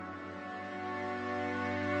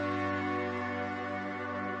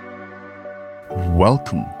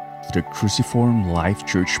Welcome to the Cruciform Life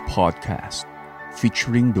Church podcast,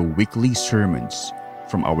 featuring the weekly sermons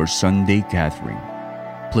from our Sunday gathering.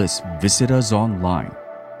 Please visit us online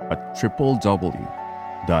at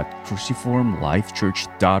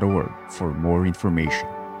www.cruciformlifechurch.org for more information.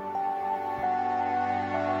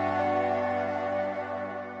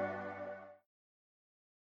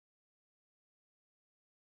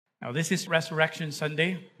 Now, this is Resurrection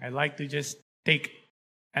Sunday. I'd like to just take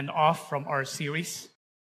an off from our series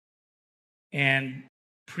and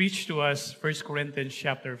preach to us 1 Corinthians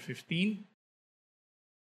chapter 15.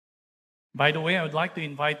 By the way, I would like to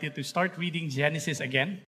invite you to start reading Genesis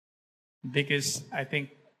again, because I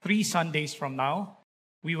think 3 Sundays from now,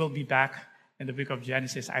 we will be back in the book of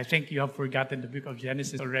Genesis. I think you have forgotten the book of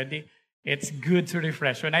Genesis already. It's good to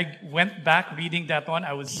refresh. When I went back reading that one,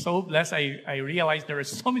 I was so blessed. I realized there are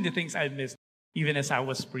so many things I missed, even as I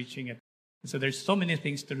was preaching it. So there's so many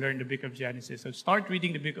things to learn the book of Genesis. So start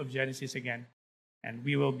reading the book of Genesis again, and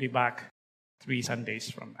we will be back 3 Sundays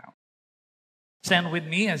from now. Stand with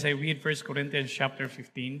me as I read 1 Corinthians chapter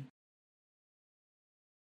 15.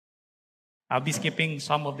 I'll be skipping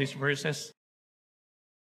some of these verses.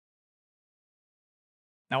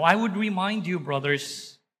 Now, I would remind you,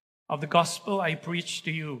 brothers, of the gospel I preached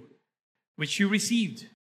to you, which you received,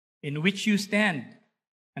 in which you stand,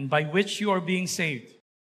 and by which you are being saved,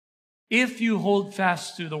 if you hold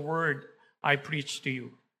fast to the word I preached to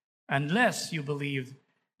you, unless you believed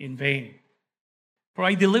in vain. For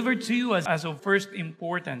I delivered to you as of first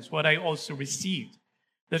importance what I also received,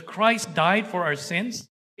 that Christ died for our sins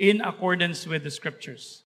in accordance with the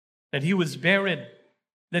Scriptures, that he was buried,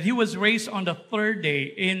 that he was raised on the 3rd day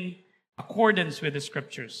in accordance with the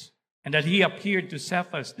Scriptures, and that he appeared to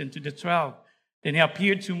Cephas, then to the 12. Then he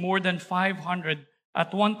appeared to more than 500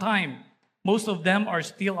 at one time. Most of them are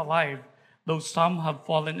still alive, though some have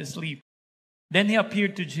fallen asleep. Then he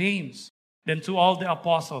appeared to James, then to all the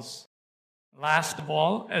apostles. Last of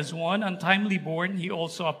all, as one untimely born, he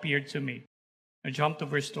also appeared to me. Now jump to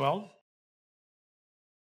verse 12.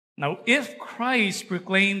 Now, if Christ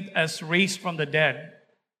proclaimed as raised from the dead,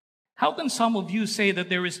 how can some of you say that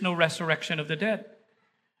there is no resurrection of the dead?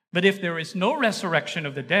 But if there is no resurrection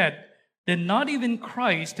of the dead, then not even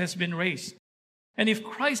Christ has been raised. And if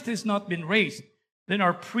Christ has not been raised, then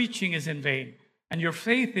our preaching is in vain, and your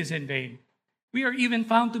faith is in vain. We are even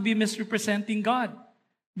found to be misrepresenting God,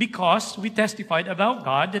 because we testified about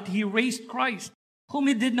God that he raised Christ, whom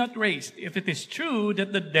he did not raise, if it is true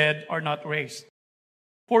that the dead are not raised.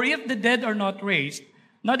 For if the dead are not raised,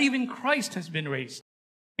 not even Christ has been raised.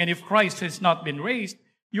 And if Christ has not been raised,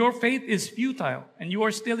 your faith is futile, and you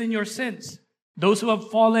are still in your sins. Those who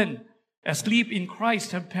have fallen asleep in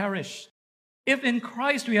Christ have perished. If in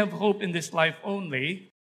Christ we have hope in this life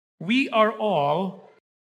only, we are of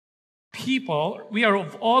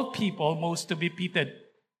all people most to be pitied.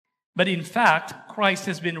 But in fact, Christ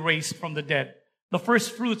has been raised from the dead, the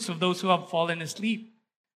first fruits of those who have fallen asleep.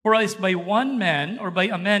 For as by one man, or by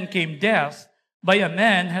a man came death, by a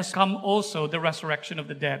man has come also the resurrection of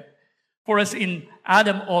the dead. For as in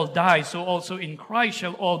Adam all die, so also in Christ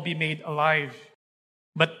shall all be made alive.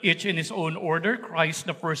 But each in his own order, Christ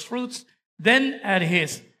the first fruits, then at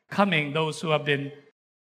his coming, those who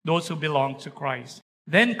belong to Christ.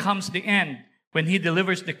 Then comes the end, when he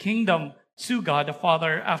delivers the kingdom to God the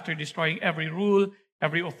Father after destroying every rule,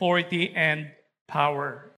 every authority, and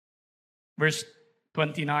power. Verse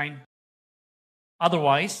 29.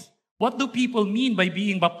 Otherwise, what do people mean by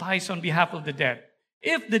being baptized on behalf of the dead?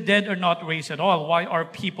 If the dead are not raised at all, why are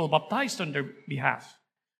people baptized on their behalf?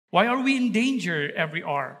 Why are we in danger every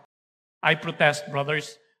hour? I protest,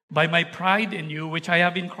 brothers, by my pride in you, which I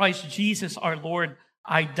have in Christ Jesus our Lord,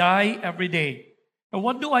 I die every day. And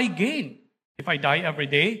what do I gain if I die every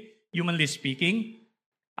day? Humanly speaking,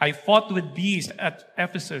 I fought with beasts at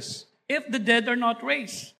Ephesus. If the dead are not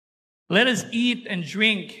raised, let us eat and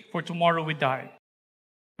drink, for tomorrow we die.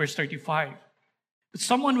 Verse 35. But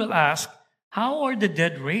someone will ask, how are the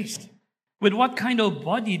dead raised? With what kind of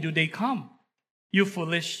body do they come? You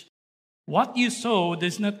foolish. What you sow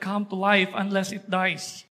does not come to life unless it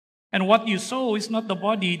dies. And what you sow is not the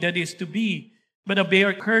body that is to be, but a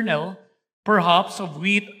bare kernel, perhaps of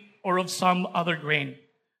wheat or of some other grain.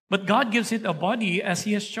 But God gives it a body as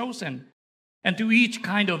he has chosen, and to each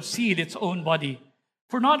kind of seed its own body.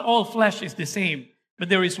 For not all flesh is the same, but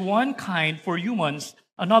there is one kind for humans,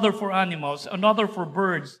 another for animals, another for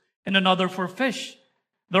birds, and another for fish.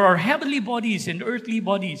 There are heavenly bodies and earthly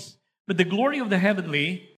bodies, but the glory of the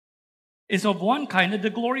heavenly is of one kind, and the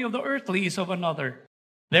glory of the earthly is of another.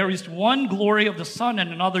 There is one glory of the sun, and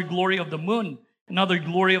another glory of the moon, another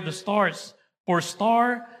glory of the stars. For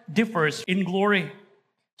star differs in glory.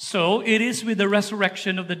 So it is with the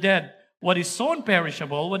resurrection of the dead. What is sown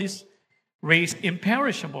perishable, what is raised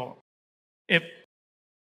imperishable. If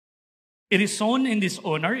it is sown in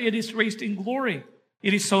dishonor, it is raised in glory.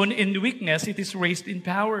 It is sown in weakness, it is raised in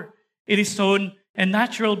power. It is sown a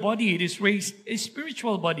natural body, it is raised a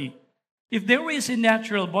spiritual body. If there is a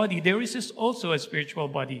natural body, there is also a spiritual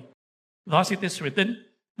body. Thus it is written,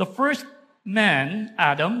 the first man,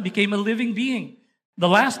 Adam, became a living being. The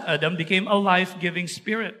last Adam became a life-giving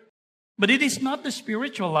spirit. But it is not the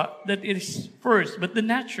spiritual that is first, but the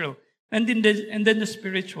natural, and then the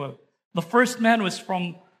spiritual. The first man was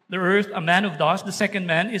from the earth, a man of dust. The second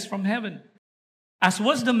man is from heaven. As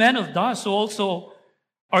was the man of dust, so also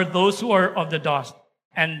are those who are of the dust.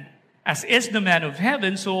 And as is the man of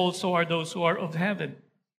heaven, so also are those who are of heaven.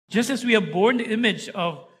 Just as we have borne the image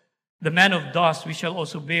of the man of dust, we shall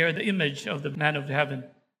also bear the image of the man of heaven.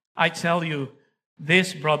 I tell you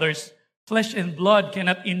this, brothers, flesh and blood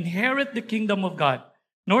cannot inherit the kingdom of God,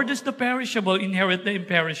 nor does the perishable inherit the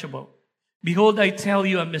imperishable. Behold, I tell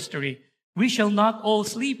you a mystery. We shall not all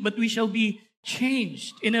sleep, but we shall be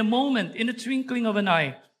changed in a moment, in a twinkling of an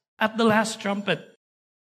eye, at the last trumpet.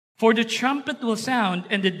 For the trumpet will sound,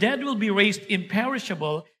 and the dead will be raised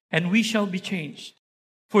imperishable, and we shall be changed.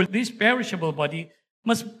 For this perishable body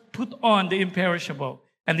must put on the imperishable,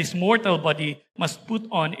 and this mortal body must put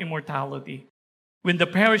on immortality. When the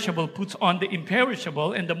perishable puts on the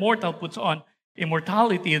imperishable, and the mortal puts on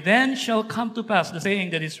immortality, then shall come to pass the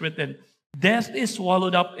saying that is written, death is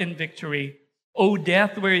swallowed up in victory. O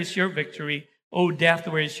death, where is your victory? O death,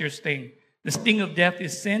 where is your sting? The sting of death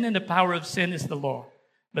is sin, and the power of sin is the law.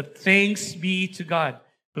 But thanks be to God,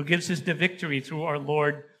 who gives us the victory through our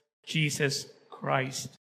Lord Jesus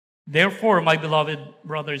Christ. Therefore, my beloved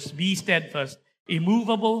brothers, be steadfast,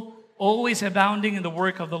 immovable, always abounding in the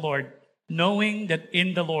work of the Lord, knowing that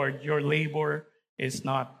in the Lord your labor is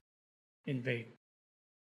not in vain.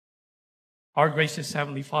 Our gracious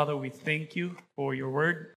Heavenly Father, we thank you for your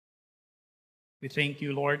word. We thank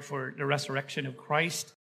you, Lord, for the resurrection of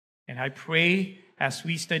Christ. And I pray as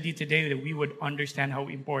we study today that we would understand how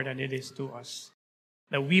important it is to us.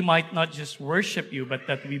 That we might not just worship you, but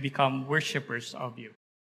that we become worshipers of you.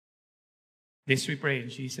 This we pray in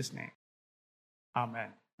Jesus' name. Amen.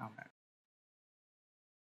 Amen.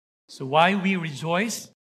 So why we rejoice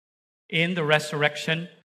in the resurrection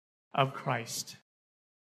of Christ?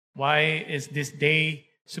 Why is this day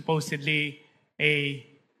supposedly a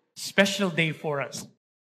special day for us?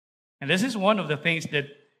 And this is one of the things that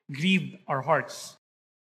grieve our hearts,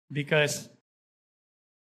 because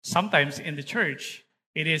sometimes in the church,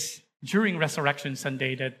 it is during Resurrection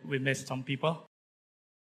Sunday that we miss some people.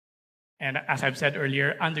 And as I've said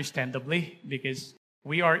earlier, understandably, because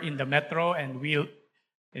we are in the metro and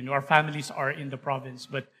our families are in the province.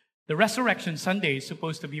 But the Resurrection Sunday is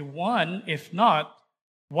supposed to be one, if not,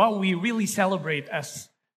 what we really celebrate as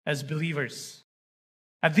believers.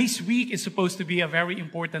 And this week is supposed to be a very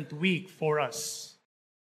important week for us.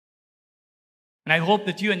 And I hope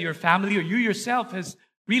that you and your family, or you yourself, has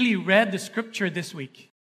really read the scripture this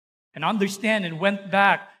week and understand and went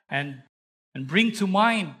back and bring to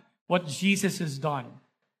mind what Jesus has done.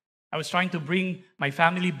 I was trying to bring my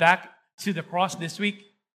family back to the cross this week.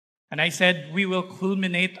 And I said we will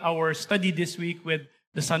culminate our study this week with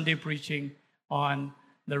the Sunday preaching on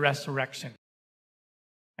the resurrection.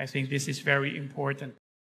 I think this is very important.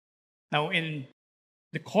 Now, in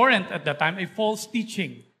the Corinth at that time, a false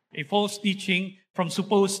teaching from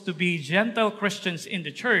supposed to be Gentile Christians in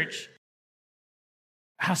the church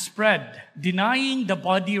has spread, denying the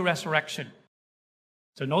body resurrection.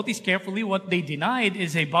 So notice carefully, what they denied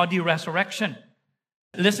is a body resurrection.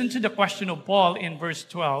 Listen to the question of Paul in verse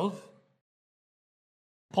 12.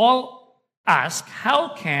 Paul asked,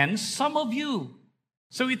 how can some of you,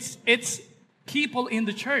 so it's people in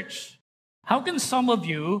the church, how can some of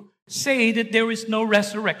you say that there is no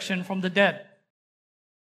resurrection from the dead?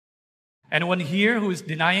 Anyone here who is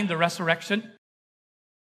denying the resurrection?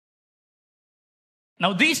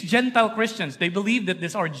 Now, these Gentile Christians, they believe that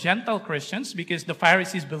these are Gentile Christians because the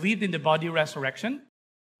Pharisees believed in the body resurrection.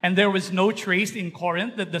 And there was no trace in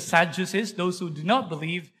Corinth that the Sadducees, those who do not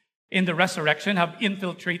believe in the resurrection, have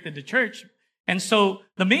infiltrated the church. And so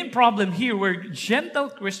the main problem here were Gentile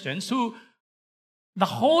Christians who, the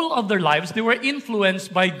whole of their lives, they were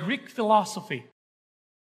influenced by Greek philosophy.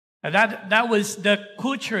 That was the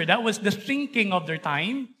culture, that was the thinking of their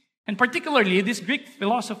time. And particularly, this Greek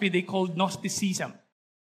philosophy they called Gnosticism.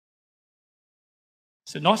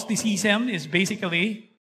 So Gnosticism is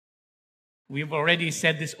basically, we've already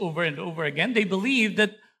said this over and over again, they believe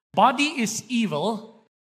that body is evil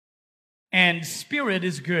and spirit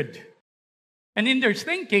is good. And in their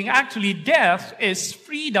thinking, actually, death is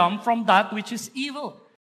freedom from that which is evil.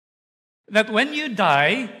 That when you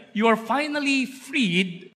die, you are finally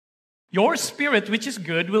freed. Your spirit, which is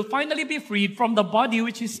good, will finally be freed from the body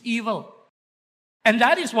which is evil. And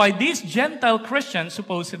that is why these Gentile Christians,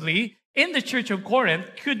 supposedly, in the church of Corinth,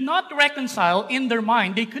 could not reconcile in their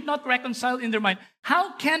mind. They could not reconcile in their mind.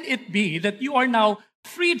 How can it be that you are now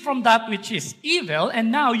freed from that which is evil,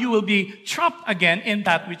 and now you will be trapped again in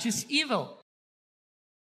that which is evil?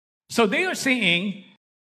 So they are saying,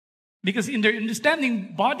 because in their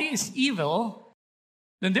understanding, body is evil,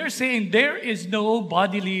 then they're saying there is no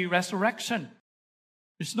bodily resurrection.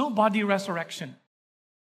 There's no body resurrection.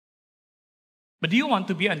 But do you want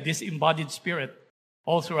to be a disembodied spirit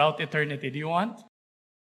all throughout eternity? Do you want?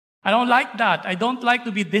 I don't like that. I don't like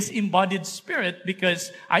to be disembodied spirit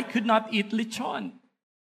because I could not eat lechon.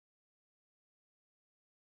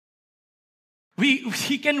 We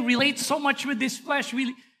can relate so much with this flesh.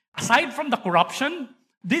 Aside from the corruption,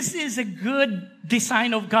 this is a good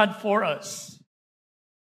design of God for us.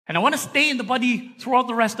 And I want to stay in the body throughout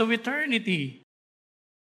the rest of eternity.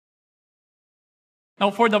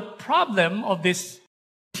 Now, for the problem of this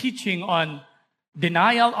teaching on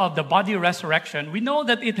denial of the body resurrection, we know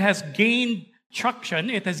that it has gained traction,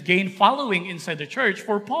 it has gained following inside the church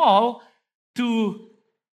for Paul to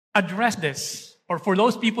address this, or for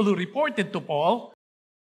those people who reported to Paul,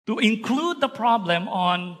 to include the problem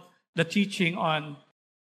on the teaching on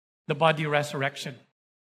the body resurrection.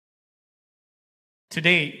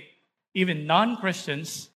 Today, even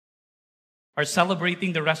non-Christians are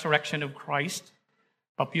celebrating the resurrection of Christ,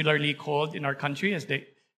 popularly called in our country as the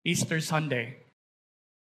Easter Sunday.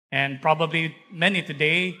 And probably many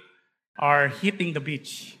today are hitting the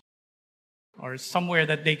beach or somewhere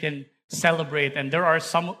that they can celebrate. And there are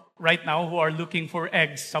some right now who are looking for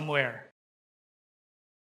eggs somewhere.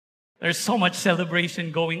 There's so much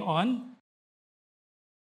celebration going on.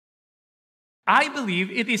 I believe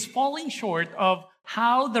it is falling short of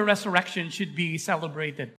how the resurrection should be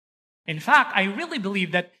celebrated. In fact, I really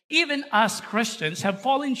believe that even us Christians have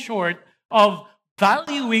fallen short of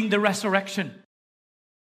valuing the resurrection.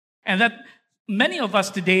 And that many of us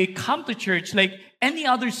today come to church like any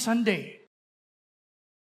other Sunday.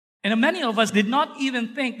 And many of us did not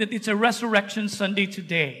even think that it's a resurrection Sunday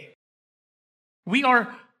today. We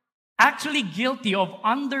are actually guilty of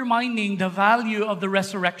undermining the value of the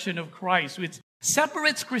resurrection of Christ, which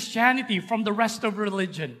separates Christianity from the rest of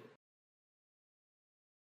religion.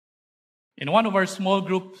 In one of our small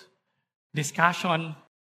group discussion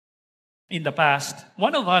in the past,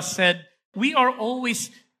 one of us said, we are always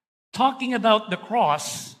talking about the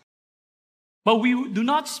cross, but we do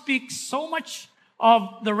not speak so much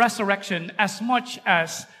of the resurrection as much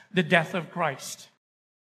as the death of Christ.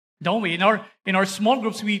 Don't we? In our small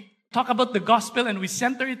groups, we talk about the gospel and we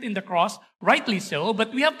center it in the cross, rightly so,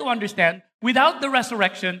 but we have to understand, without the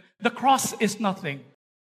resurrection, the cross is nothing.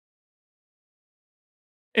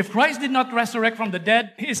 If Christ did not resurrect from the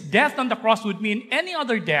dead, his death on the cross would mean any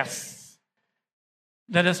other death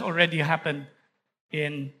that has already happened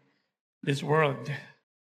in this world.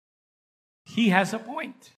 He has a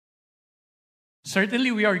point.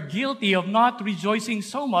 Certainly, we are guilty of not rejoicing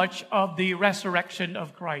so much of the resurrection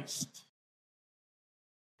of Christ.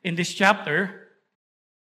 In this chapter,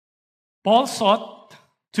 Paul sought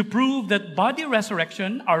to prove that body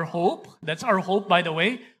resurrection, our hope, that's our hope, by the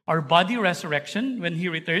way, our body resurrection when he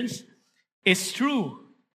returns, is true.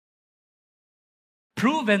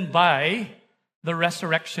 Proven by the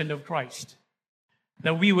resurrection of Christ.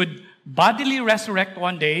 That we would bodily resurrect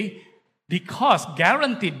one day because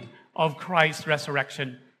guaranteed of Christ's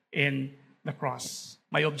resurrection in the cross.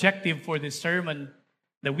 My objective for this sermon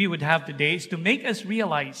that we would have today is to make us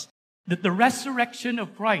realize that the resurrection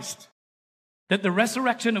of Christ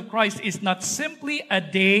is not simply a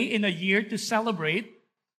day in a year to celebrate,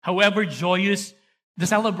 however joyous the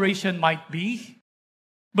celebration might be,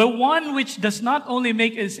 but one which does not only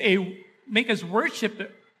make us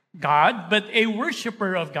worship God, but a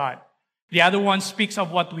worshiper of God. The other one speaks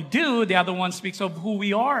of what we do, the other one speaks of who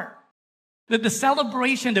we are. That the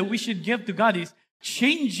celebration that we should give to God is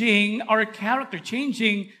changing our character,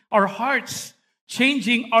 changing our hearts,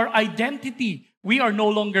 changing our identity. We are no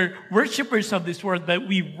longer worshipers of this world, but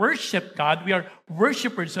we worship God. We are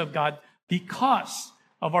worshipers of God because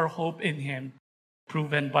of our hope in Him,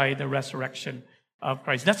 proven by the resurrection of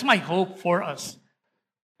Christ. That's my hope for us.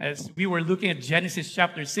 As we were looking at Genesis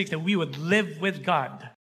chapter 6, that we would live with God,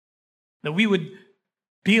 that we would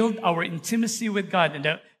build our intimacy with God, and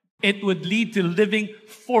that It would lead to living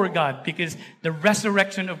for God, because the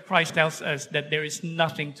resurrection of Christ tells us that there is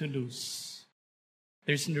nothing to lose.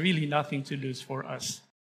 There's really nothing to lose for us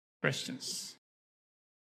Christians.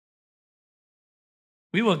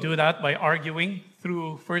 We will do that by arguing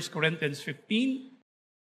through 1 Corinthians 15.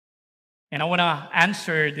 And I want to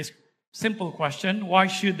answer this simple question: why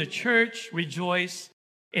should the church rejoice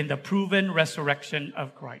in the proven resurrection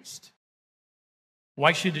of Christ?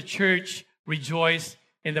 Why should the church rejoice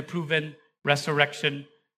in the proven resurrection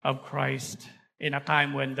of Christ in a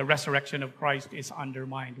time when the resurrection of Christ is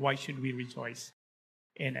undermined? Why should we rejoice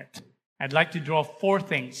in it? I'd like to draw 4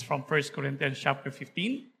 things from 1 Corinthians chapter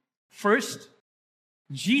 15. First,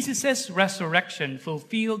 Jesus' resurrection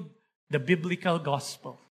fulfilled the biblical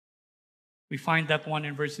gospel. We find that one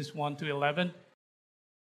in verses 1 to 11.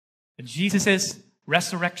 Jesus'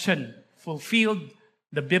 resurrection fulfilled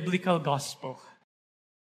the biblical gospel.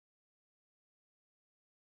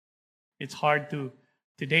 It's hard to,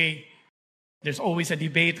 today, there's always a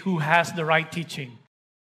debate who has the right teaching.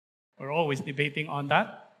 We're always debating on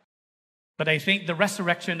that. But I think the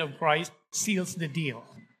resurrection of Christ seals the deal.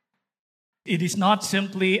 It is not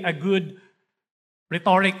simply a good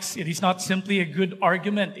rhetorics. It is not simply a good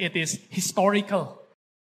argument. It is historical.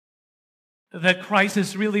 That Christ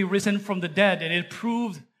has really risen from the dead, and it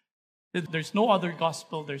proved that there's no other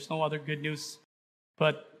gospel, there's no other good news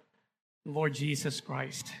but Lord Jesus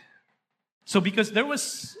Christ. So because there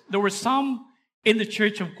were some in the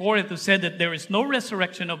church of Corinth who said that there is no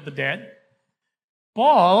resurrection of the dead,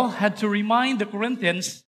 Paul had to remind the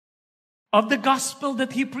Corinthians of the gospel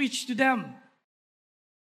that he preached to them,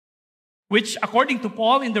 which, according to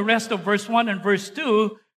Paul, in the rest of verse 1 and verse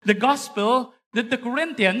 2, the gospel that the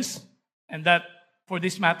Corinthians, and that, for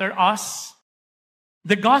this matter, us,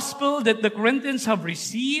 the gospel that the Corinthians have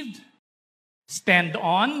received, stand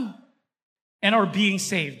on, and are being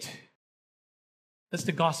saved. That's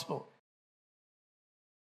the gospel.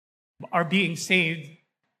 Are being saved,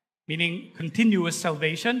 meaning continuous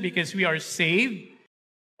salvation, because we are saved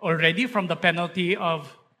already from the penalty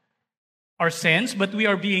of our sins, but we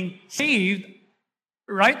are being saved,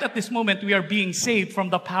 right at this moment, we are being saved from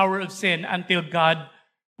the power of sin until God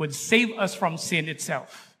would save us from sin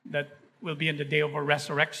itself. That will be in the day of our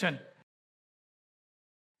resurrection.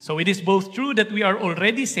 So it is both true that we are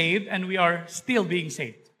already saved and we are still being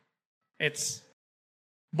saved. It's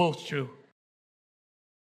both true.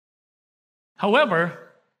 However,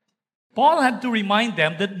 Paul had to remind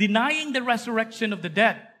them that denying the resurrection of the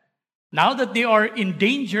dead, now that they are in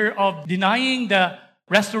danger of denying the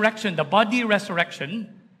resurrection, the body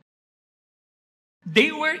resurrection,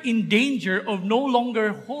 they were in danger of no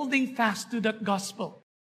longer holding fast to that gospel.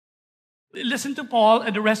 Listen to Paul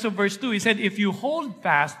at the rest of verse 2. He said, if you hold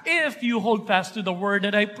fast to the word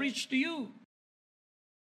that I preached to you.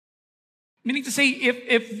 Meaning to say,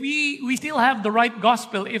 if we still have the right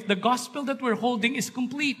gospel, if the gospel that we're holding is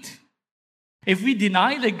complete, if we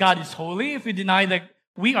deny that God is holy, if we deny that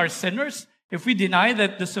we are sinners, if we deny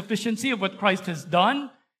that the sufficiency of what Christ has done,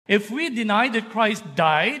 if we deny that Christ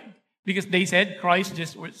died, because they said Christ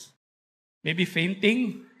just was maybe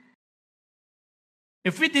fainting,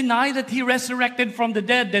 if we deny that He resurrected from the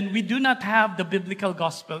dead, then we do not have the biblical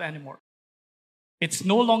gospel anymore. It's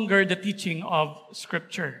no longer the teaching of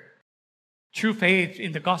Scripture. True faith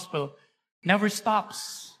in the gospel never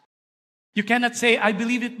stops. You cannot say, I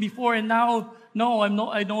believe it before and now, no,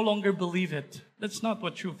 I no longer believe it. That's not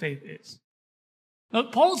what true faith is. Now,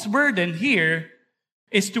 Paul's burden here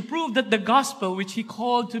is to prove that the gospel, which he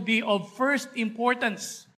called to be of first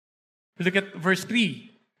importance. Look at verse 3.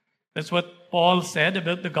 That's what Paul said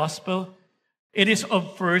about the gospel. It is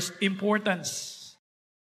of first importance.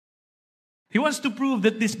 He wants to prove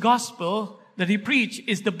that this gospel that he preached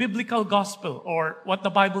is the biblical gospel, or what the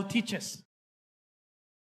Bible teaches.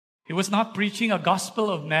 He was not preaching a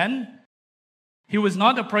gospel of men. He was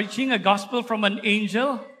not preaching a gospel from an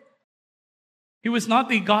angel. He was not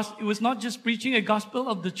just preaching a gospel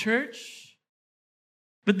of the church,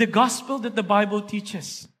 but the gospel that the Bible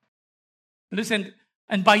teaches. Listen,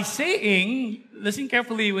 and by saying, listen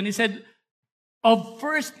carefully, when he said, of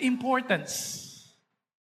first importance,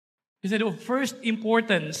 he said of first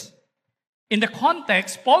importance. In the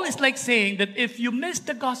context, Paul is like saying that if you miss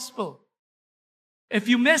the gospel, if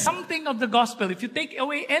you miss something of the gospel, if you take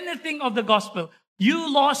away anything of the gospel,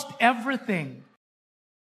 you lost everything.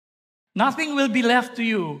 Nothing will be left to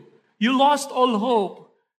you. You lost all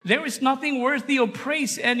hope. There is nothing worthy of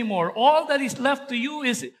praise anymore. All that is left to you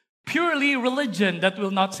is purely religion that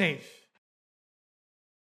will not save.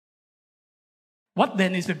 What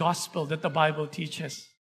then is the gospel that the Bible teaches?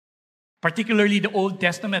 Particularly the Old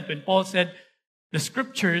Testament, when Paul said, the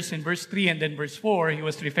scriptures in verse 3 and then verse 4, he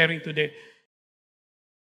was referring to the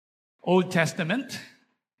Old Testament.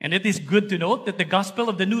 And it is good to note that the gospel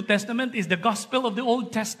of the New Testament is the gospel of the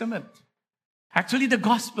Old Testament. Actually, the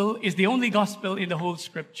gospel is the only gospel in the whole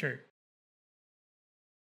scripture.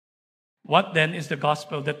 What then is the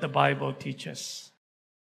gospel that the Bible teaches?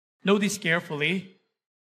 Notice carefully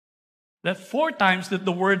that 4 times that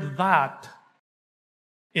the word that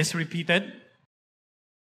is repeated.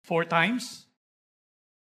 4 times.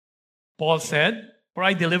 Paul said, "For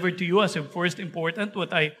I delivered to you as of first important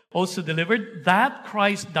what I also delivered, that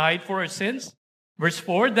Christ died for our sins." Verse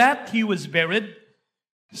 4, that he was buried.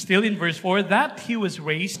 Still in verse 4, that he was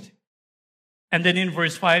raised. And then in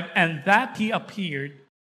verse 5, and that he appeared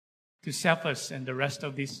to Cephas and the rest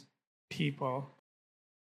of these people.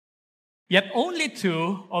 Yet only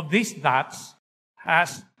 2 of these that's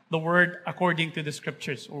has the word according to the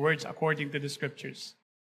scriptures, or words according to the scriptures.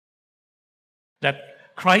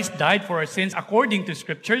 That Christ died for our sins according to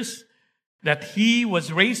scriptures, that he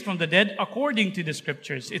was raised from the dead according to the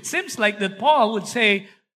scriptures. It seems like that Paul would say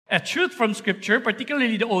a truth from scripture,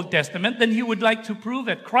 particularly the Old Testament, then he would like to prove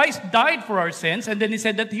that Christ died for our sins, and then he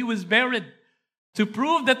said that he was buried. To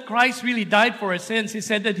prove that Christ really died for our sins, he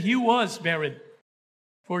said that he was buried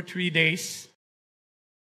for 3 days.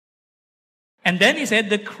 And then he said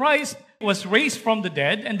that Christ was raised from the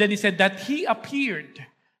dead, and then he said that he appeared.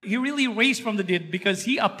 He really raised from the dead because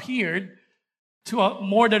he appeared to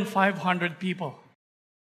more than 500 people.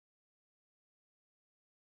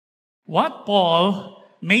 What Paul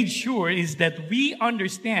made sure is that we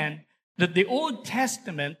understand that the Old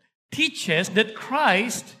Testament teaches that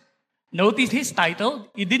Christ, notice his title,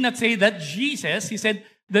 he did not say that Jesus, he said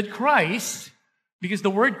that Christ, because the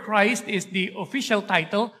word Christ is the official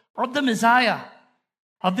title of the Messiah,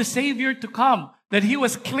 of the Savior to come. That he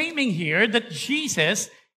was claiming here that Jesus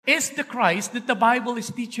is the Christ that the Bible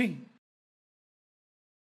is teaching.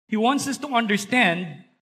 He wants us to understand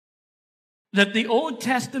that the Old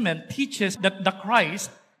Testament teaches that the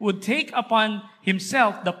Christ would take upon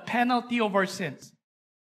himself the penalty of our sins.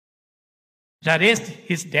 That is,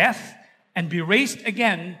 his death, and be raised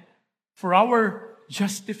again for our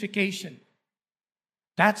justification.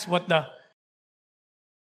 That's what the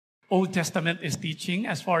Old Testament is teaching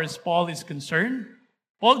as far as Paul is concerned.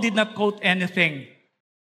 Paul did not quote anything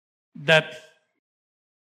that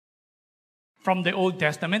from the Old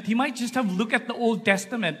Testament. He might just have looked at the Old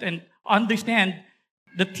Testament and understand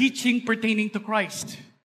the teaching pertaining to Christ.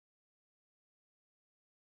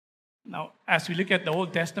 Now, as we look at the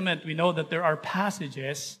Old Testament, we know that there are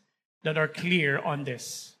passages that are clear on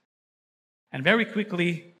this. And very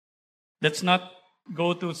quickly, let's not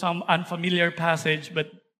go to some unfamiliar passage,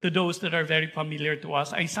 but to those that are very familiar to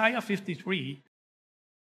us. Isaiah 53,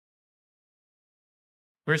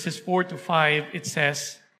 verses 4 to 5, it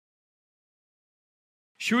says,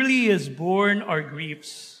 "Surely he has borne our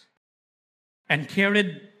griefs and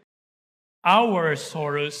carried our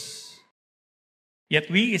sorrows, yet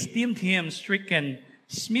we esteemed him stricken,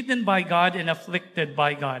 smitten by God, and afflicted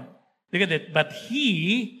by God." Look at it. "But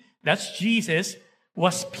he," that's Jesus,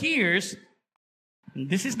 "was pierced." And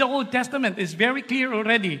this is the Old Testament. It's very clear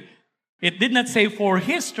already. It did not say for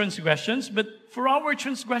his transgressions, but for our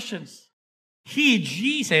transgressions. He,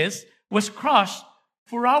 Jesus, was crushed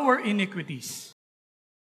for our iniquities.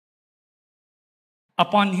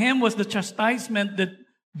 Upon him was the chastisement that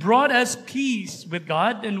brought us peace with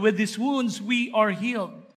God, and with his wounds we are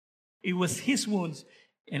healed. It was his wounds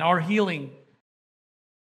and our healing.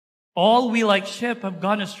 All we like sheep have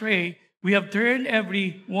gone astray. We have turned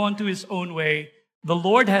every one to his own way. The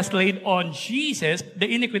Lord has laid on Jesus the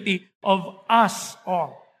iniquity of us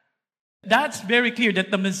all. That's very clear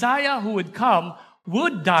that the Messiah who would come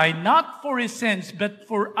would die not for his sins, but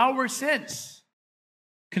for our sins.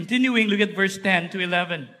 Continuing, look at verse 10 to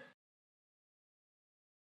 11.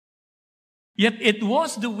 "Yet it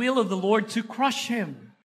was the will of the Lord to crush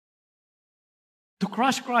him," to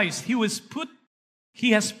crush Christ.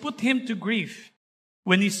 He has put him to grief.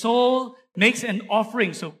 When his soul makes an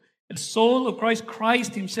offering, so the soul of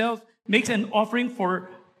Christ himself makes an offering for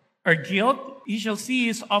our guilt, he shall see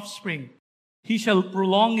his offspring. He shall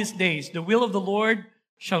prolong his days. The will of the Lord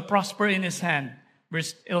shall prosper in his hand.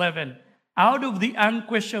 Verse 11. "Out of the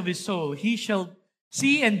anguish of his soul, he shall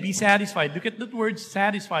see and be satisfied." Look at that word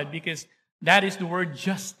satisfied, because that is the word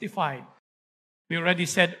justified. We already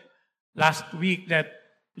said last week that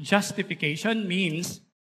justification means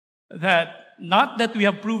that not that we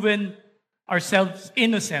have proven ourselves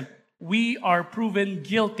innocent. We are proven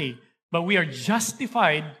guilty, but we are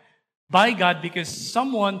justified by God because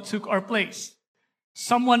someone took our place.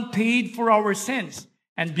 Someone paid for our sins.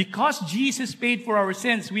 And because Jesus paid for our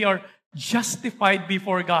sins, we are justified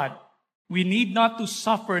before God. We need not to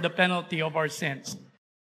suffer the penalty of our sins.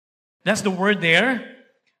 That's the word there.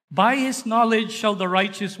 By his knowledge shall the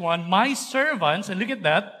righteous one, my servants, and look at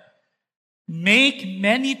that, make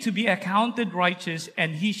many to be accounted righteous,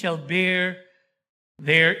 and he shall bear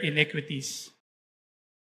their iniquities.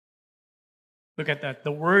 Look at that.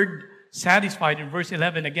 The word satisfied in verse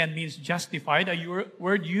 11 again means justified, a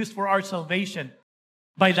word used for our salvation.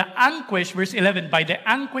 By the anguish, verse 11, by the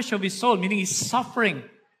anguish of his soul, meaning his suffering.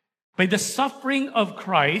 By the suffering of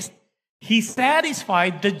Christ, he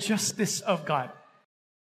satisfied the justice of God.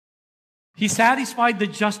 He satisfied the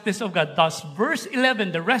justice of God. Thus, verse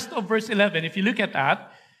 11, the rest of verse 11, if you look at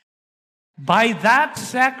that, by that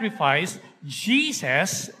sacrifice,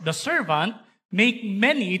 Jesus, the servant, make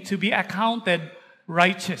many to be accounted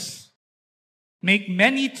righteous. Make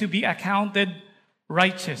many to be accounted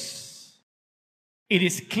righteous. It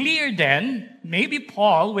is clear then, maybe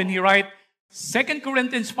Paul, when he writes 2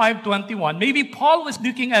 Corinthians 5:21, maybe Paul was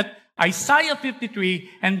looking at Isaiah 53,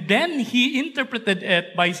 and then he interpreted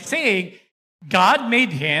it by saying, God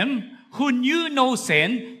made him who knew no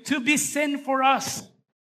sin to be sin for us,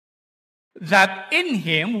 that in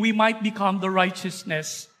him we might become the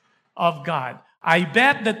righteousness of God. I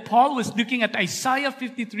bet that Paul was looking at Isaiah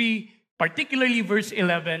 53, particularly verse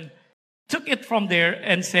 11, took it from there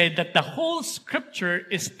and said that the whole scripture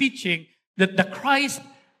is teaching that the Christ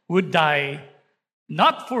would die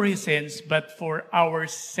not for his sins, but for our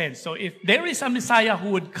sins. So if there is a Messiah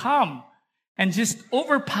who would come and just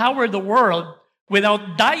overpower the world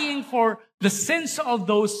without dying for the sins of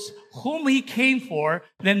those whom he came for,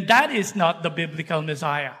 then that is not the biblical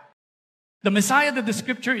Messiah. The Messiah that the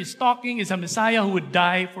scripture is talking is a Messiah who would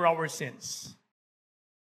die for our sins.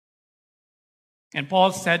 And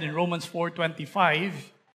Paul said in Romans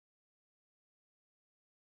 4:25,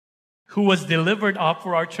 who was delivered up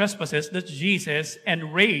for our trespasses, that's Jesus,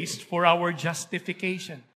 and raised for our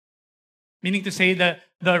justification. Meaning to say that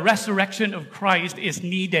the resurrection of Christ is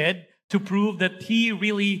needed to prove that he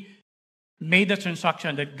really made the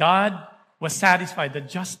transaction, that God was satisfied, the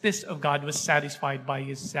justice of God was satisfied by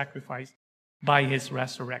his sacrifice, by his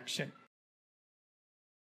resurrection.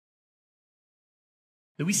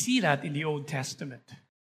 Do we see that in the Old Testament?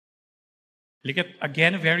 Look at,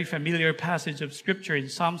 again, a very familiar passage of Scripture in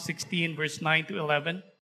Psalm 16, verse 9 to 11.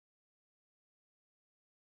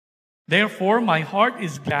 Therefore, my heart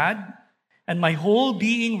is glad, and my whole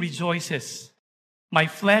being rejoices. My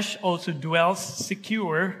flesh also dwells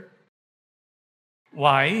secure.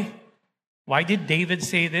 Why? Why did David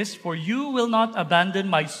say this? For you will not abandon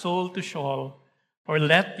my soul to Sheol, or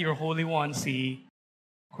let your Holy One see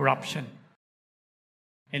corruption.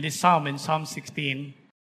 In this psalm, in Psalm 16,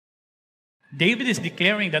 David is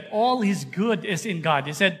declaring that all his good is in God.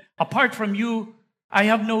 He said, apart from you, I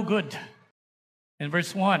have no good. In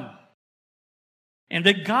verse 1. And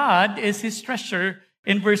that God is his treasure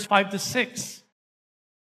in verse 5 to 6.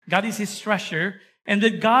 God is his treasure. And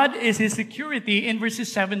that God is his security in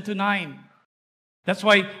verses 7 to 9. That's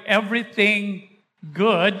why everything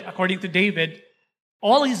good, according to David,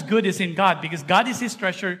 all his good is in God, because God is his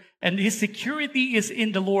treasure and his security is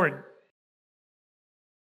in the Lord.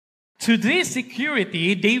 To this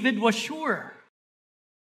security, David was sure.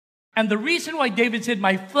 And the reason why David said,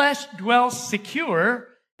 my flesh dwells secure,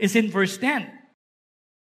 is in verse 10.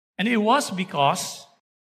 And it was because,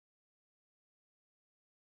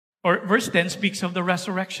 or verse 10 speaks of the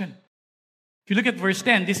resurrection. If you look at verse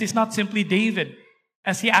 10, this is not simply David,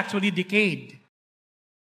 as he actually decayed.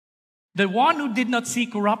 The one who did not see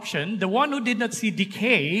corruption, the one who did not see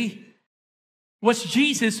decay, was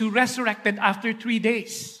Jesus, who resurrected after 3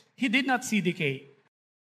 days. He did not see decay.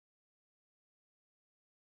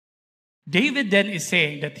 David then is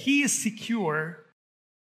saying that he is secure.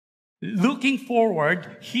 Looking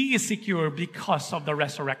forward, he is secure because of the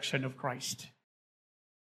resurrection of Christ.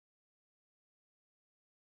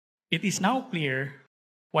 It is now clear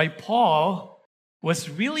why Paul was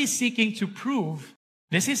really seeking to prove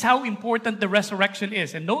this is how important the resurrection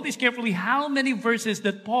is. And notice carefully how many verses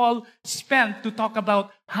that Paul spent to talk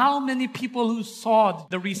about how many people who saw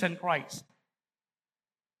the risen Christ.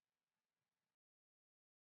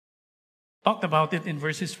 Talked about it in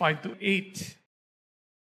verses 5 to 8.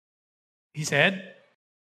 He said,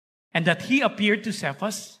 and that he appeared to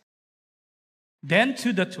Cephas, then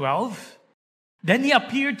to the 12, then he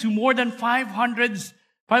appeared to more than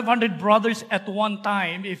 500 brothers at one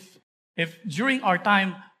time. If during our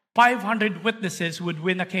time, 500 witnesses would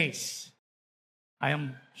win a case. I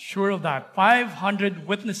am sure of that. 500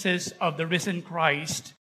 witnesses of the risen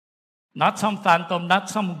Christ. Not some phantom, not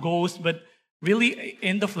some ghost, but really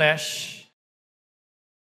in the flesh.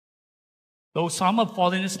 Though some have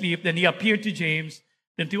fallen asleep, then he appeared to James,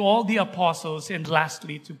 then to all the apostles, and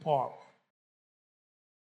lastly to Paul.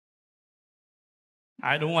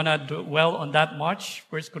 I don't want to dwell on that much.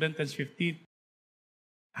 1 Corinthians 15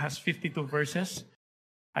 has 52 verses.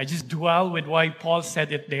 I just dwell with why Paul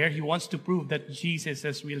said it there. He wants to prove that Jesus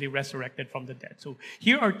is really resurrected from the dead. So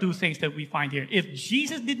here are two things that we find here. If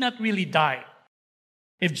Jesus did not really die,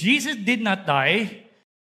 if Jesus did not die,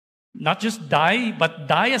 not just die, but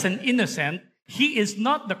die as an innocent, he is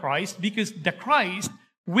not the Christ, because the Christ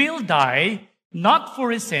will die not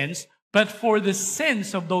for his sins, but for the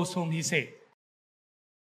sins of those whom he saved.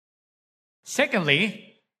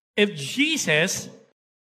 Secondly, if Jesus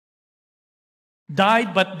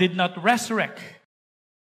died but did not resurrect,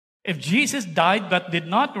 if Jesus died but did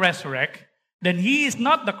not resurrect, then he is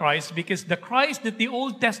not the Christ, because the Christ that the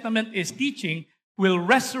Old Testament is teaching will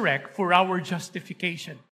resurrect for our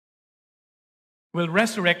justification, will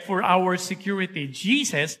resurrect for our security.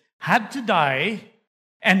 Jesus had to die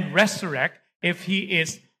and resurrect if he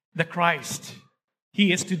is the Christ.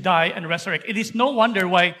 He is to die and resurrect. It is no wonder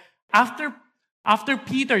why after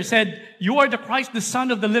Peter said, "You are the Christ, the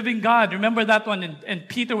Son of the living God." Remember that one? And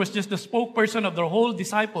Peter was just the spokesperson of the whole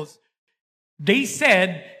disciples. They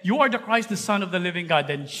said, "You are the Christ, the Son of the living God."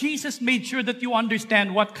 Then Jesus made sure that you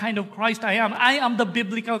understand what kind of Christ I am. I am the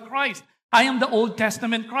biblical Christ. I am the Old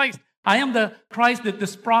Testament Christ. I am the Christ that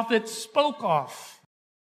this prophet spoke of.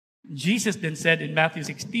 Jesus then said in Matthew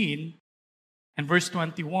 16 and verse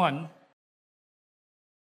 21,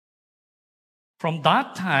 "From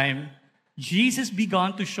that time, Jesus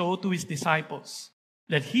began to show to his disciples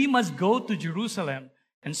that he must go to Jerusalem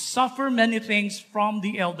and suffer many things from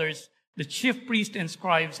the elders, the chief priests and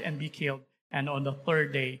scribes, and be killed, and on the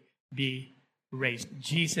third day be raised."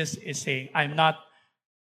 Jesus is saying, I'm not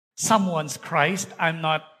someone's Christ. I'm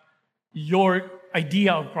not your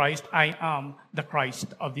idea of Christ. I am the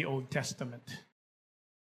Christ of the Old Testament.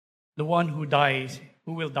 The one who dies,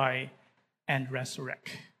 who will die and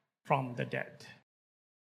resurrect from the dead.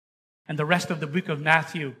 And the rest of the book of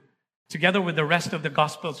Matthew, together with the rest of the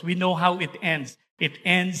Gospels, we know how it ends. It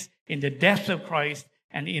ends in the death of Christ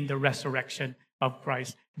and in the resurrection of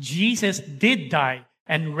Christ. Jesus did die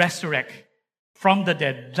and resurrect from the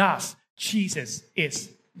dead. Thus, Jesus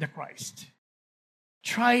is the Christ.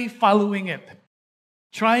 Try following it.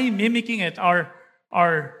 Try mimicking it.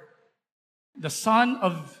 The son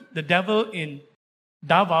of the devil in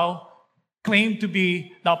Davao claimed to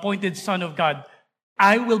be the appointed son of God.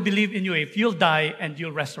 I will believe in you if you'll die and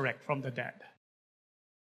you'll resurrect from the dead.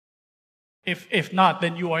 If not,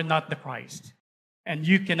 then you are not the Christ. And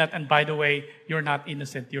you cannot, and by the way, you're not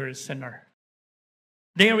innocent, you're a sinner.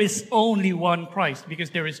 There is only one Christ, because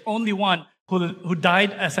there is only one who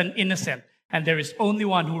died as an innocent, and there is only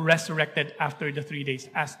one who resurrected after the 3 days,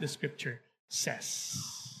 as the scripture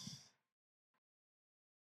says.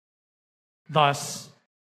 Thus,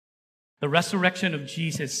 the resurrection of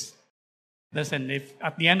Jesus. Listen, if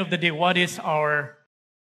at the end of the day, what is our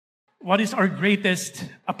greatest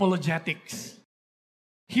apologetics?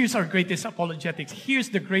 Here's our greatest apologetics. Here's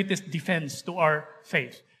the greatest defense to our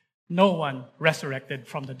faith. No one resurrected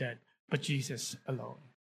from the dead, but Jesus alone.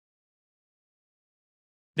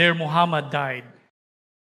 Their Muhammad died.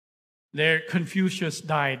 Their Confucius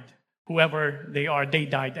died. Whoever they are, they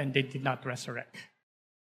died and they did not resurrect.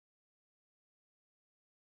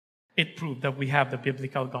 It proved that we have the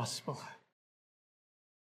biblical gospel.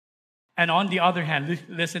 And on the other hand,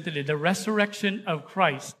 listen to this, the resurrection of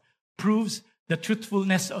Christ proves the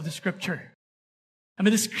truthfulness of the scripture. I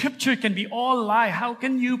mean, the scripture can be all lie. How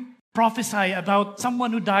can you prophesy about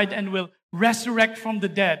someone who died and will resurrect from the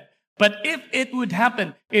dead? But if it would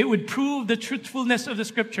happen, it would prove the truthfulness of the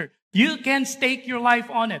scripture. You can stake your life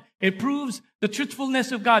on it. It proves the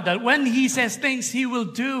truthfulness of God, that when he says things, he will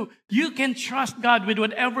do. You can trust God with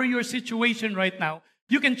whatever your situation right now.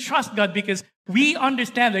 You can trust God because we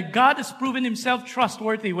understand that God has proven himself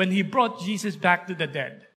trustworthy when he brought Jesus back to the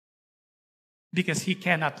dead. Because he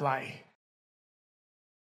cannot lie.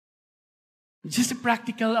 Just a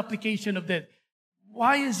practical application of that.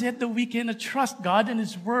 Why is it that we cannot trust God and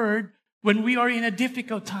his word when we are in a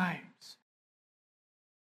difficult times?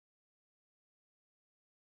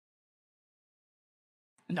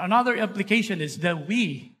 And another application is that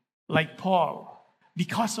we, like Paul,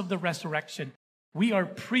 because of the resurrection, we are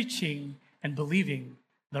preaching and believing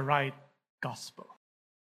the right gospel.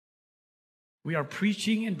 We are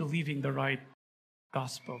preaching and believing the right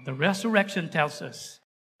gospel. The resurrection tells us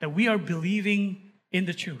that we are believing in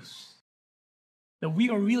the truth. That we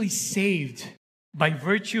are really saved by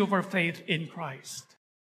virtue of our faith in Christ.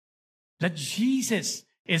 that Jesus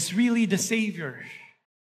is really the Savior.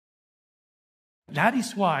 That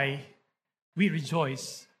is why we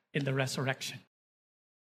rejoice in the resurrection.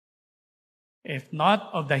 If not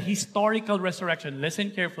of the historical resurrection,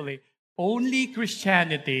 listen carefully, only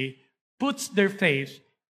Christianity puts their faith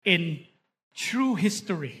in true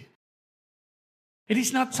history. It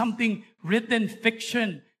is not something written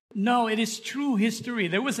fiction. No, it is true history.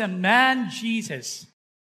 There was a man, Jesus,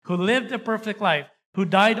 who lived a perfect life, who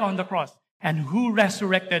died on the cross, and who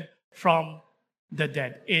resurrected from the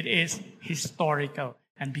dead. It is historical.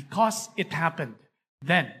 And because it happened,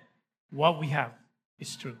 then what we have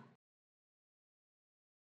is true.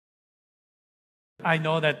 I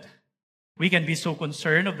know that we can be so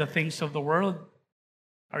concerned of the things of the world,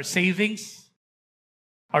 our savings,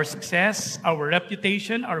 our success, our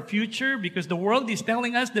reputation, our future, because the world is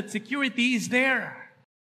telling us that security is there.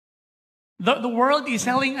 The world is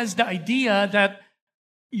telling us the idea that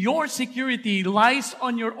your security lies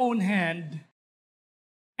on your own hand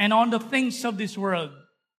and on the things of this world.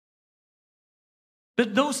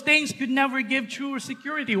 But those things could never give true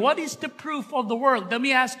security. What is the proof of the world? Let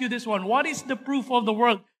me ask you this one. What is the proof of the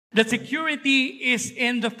world? That security is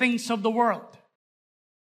in the things of the world.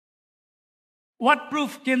 What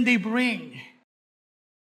proof can they bring?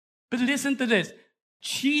 But listen to this.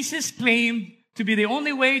 Jesus claimed to be the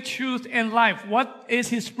only way, truth, and life. What is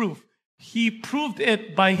his proof? He proved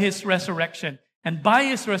it by his resurrection. And by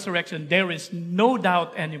his resurrection, there is no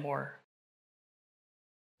doubt anymore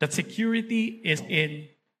that security is in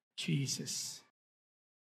Jesus.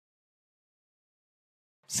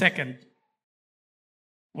 Second,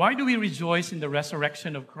 why do we rejoice in the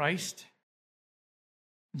resurrection of Christ?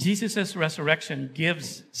 Jesus' resurrection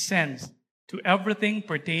gives sense to everything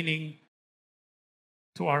pertaining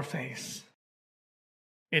to our faith.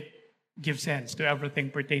 It gives sense to everything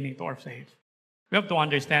pertaining to our faith. We have to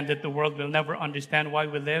understand that the world will never understand why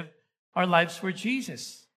we live our lives for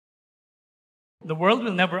Jesus. The world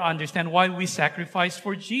will never understand why we sacrifice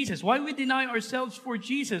for Jesus, why we deny ourselves for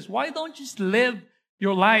Jesus. Why don't you just live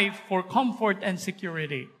your life for comfort and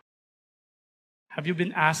security? Have you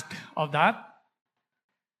been asked of that?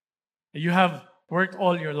 You have worked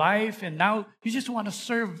all your life and now you just want to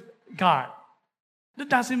serve God. That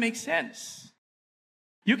doesn't make sense.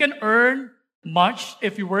 You can earn much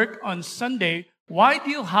if you work on Sunday. Why do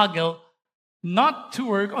you haggle not to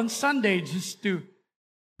work on Sunday, just to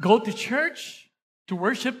go to church, to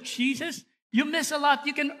worship Jesus? You miss a lot.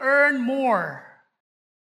 You can earn more.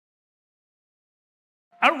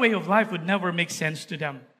 Our way of life would never make sense to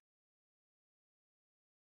them.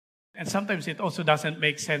 And sometimes it also doesn't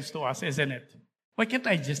make sense to us, isn't it? Why can't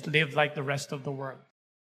I just live like the rest of the world?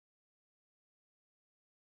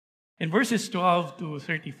 In verses 12 to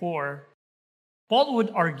 34, Paul would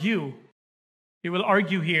argue, he will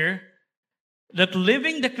argue here, that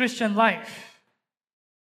living the Christian life,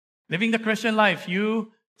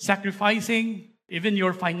 you sacrificing even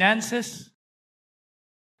your finances,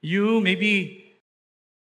 you maybe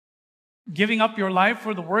giving up your life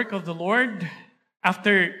for the work of the Lord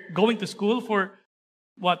after going to school for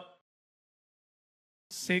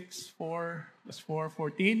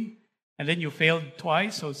 14, and then you failed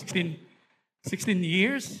twice, so 16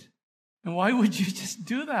 years. And why would you just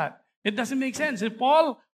do that? It doesn't make sense. And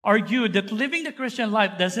Paul argued that living the Christian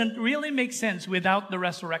life doesn't really make sense without the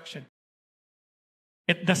resurrection.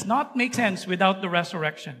 It does not make sense without the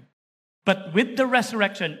resurrection. But with the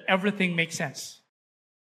resurrection, everything makes sense.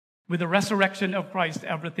 With the resurrection of Christ,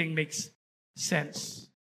 everything makes sense.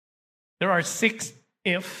 There are 6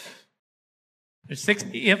 ifs. There's 6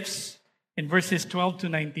 ifs in verses 12 to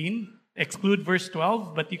 19. Exclude verse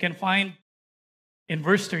 12, but you can find in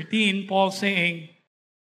verse 13, Paul saying,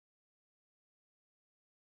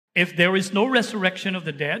 if there is no resurrection of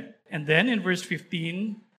the dead, and then in verse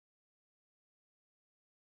 15,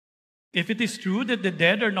 if it is true that the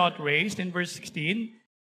dead are not raised, in verse 16,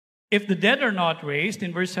 if the dead are not raised,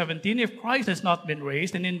 in verse 17, if Christ has not been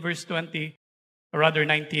raised, and in verse 20, or rather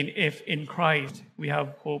 19, if in Christ we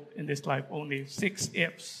have hope in this life only. 6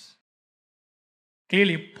 ifs.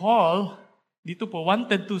 Clearly, Paul, dito po,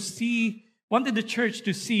 wanted the church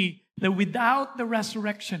to see that without the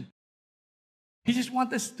resurrection, he just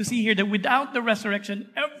wants us to see here that without the resurrection,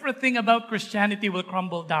 everything about Christianity will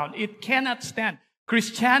crumble down. It cannot stand.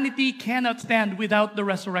 Christianity cannot stand without the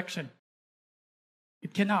resurrection.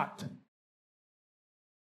 It cannot.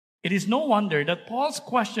 It is no wonder that Paul's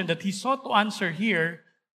question that he sought to answer here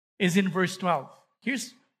is in verse 12.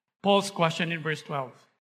 Here's Paul's question in verse 12.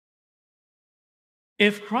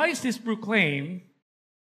 If Christ is proclaimed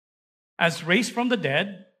as raised from the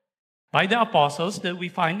dead by the apostles that we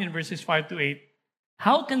find in verses 5 to 8,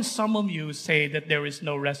 How can some of you say that there is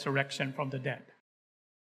no resurrection from the dead?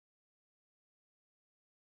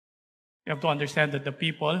 You have to understand that the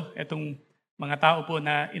people, itong mga tao po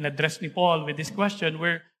na in-address ni Paul with this question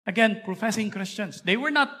were, again, professing Christians. They were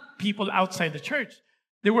not people outside the church.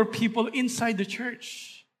 They were people inside the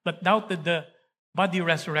church, but doubted the body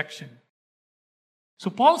resurrection. So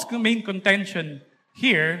Paul's main contention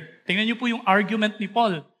here, tingnan niyo po yung argument ni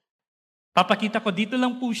Paul. Papakita ko, dito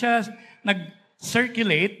lang po siya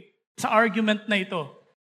nag-circulate sa argument na ito.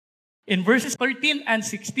 In verses 13 and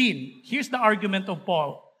 16, here's the argument of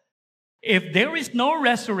Paul. If there is no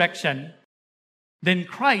resurrection, then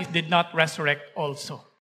Christ did not resurrect also.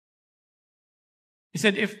 He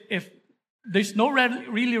said, if there's no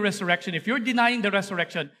really resurrection, if you're denying the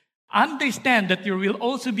resurrection, understand that you will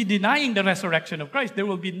also be denying the resurrection of Christ. There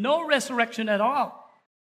will be no resurrection at all.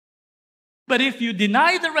 But if you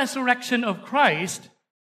deny the resurrection of Christ,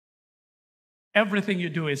 everything you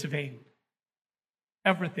do is vain.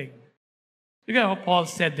 Everything. Look at how Paul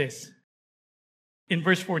said this. In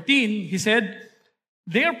verse 14, he said,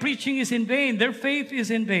 their preaching is in vain, their faith is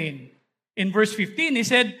in vain. In verse 15, he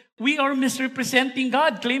said, we are misrepresenting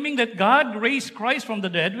God, claiming that God raised Christ from the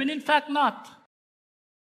dead, when in fact not.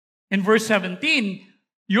 In verse 17,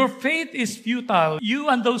 your faith is futile. You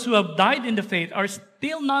and those who have died in the faith are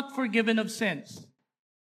still not forgiven of sins.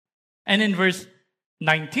 And in verse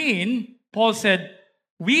 19, Paul said,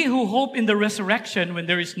 we who hope in the resurrection when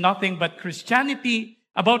there is nothing but Christianity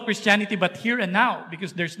but here and now,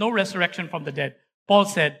 because there's no resurrection from the dead. Paul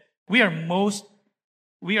said, we are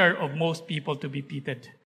of most people to be pitied.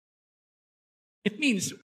 It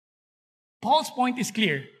means, Paul's point is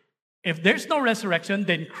clear. If there's no resurrection,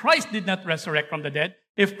 then Christ did not resurrect from the dead.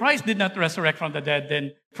 If Christ did not resurrect from the dead,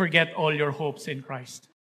 then forget all your hopes in Christ.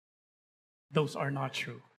 Those are not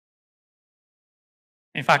true.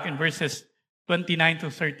 In fact, in verses 29 to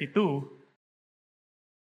 32,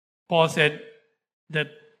 Paul said that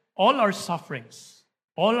all our sufferings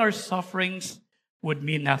would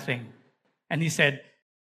mean nothing. And he said,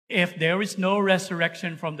 if there is no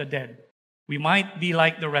resurrection from the dead, we might be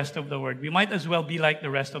like the rest of the world. We might as well be like the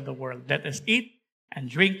rest of the world. Let us eat and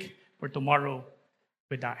drink, for tomorrow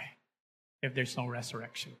we die, if there's no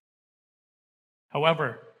resurrection.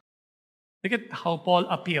 However, look at how Paul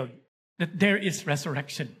appealed that there is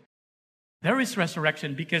resurrection. There is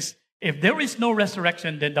resurrection, because if there is no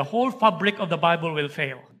resurrection, then the whole fabric of the Bible will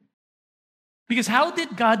fail. Because how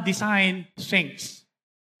did God design things?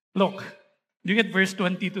 Look at verse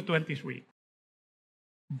 20 to 23.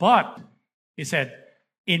 But, he said,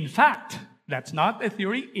 in fact, that's not a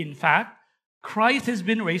theory. In fact, Christ has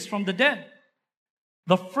been raised from the dead,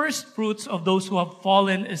 the first fruits of those who have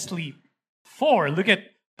fallen asleep. Look at,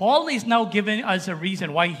 Paul is now giving us a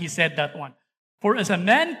reason why he said that one. For as a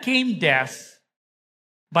man came death,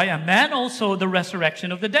 by a man also the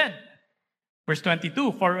resurrection of the dead. Verse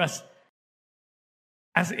 22, for us,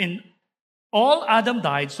 as in all Adam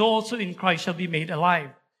died, so also in Christ shall be made alive.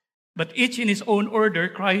 But each in his own order,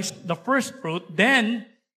 Christ the first fruit, then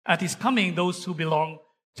at his coming, those who belong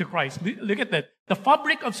to Christ. Look at that. The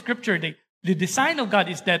fabric of Scripture, the design of God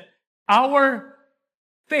is that our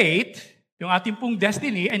faith, yung ating pong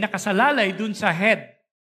destiny, ay nakasalalay dun sa head.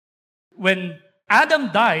 When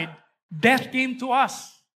Adam died, death came to us.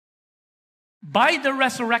 By the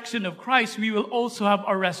resurrection of Christ, we will also have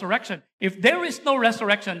our resurrection. If there is no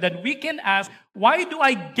resurrection, then we can ask, why do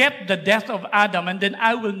I get the death of Adam and then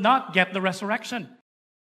I will not get the resurrection?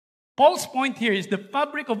 Paul's point here is the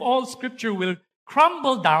fabric of all Scripture will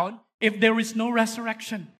crumble down if there is no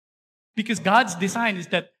resurrection. Because God's design is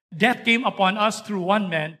that death came upon us through one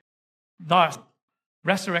man, thus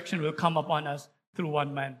resurrection will come upon us through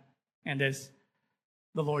one man, and is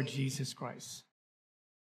the Lord Jesus Christ.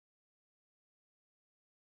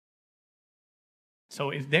 So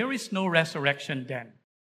if there is no resurrection then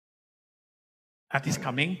at his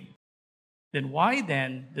coming, then why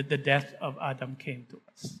then did the death of Adam came to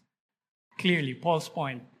us? Clearly, Paul's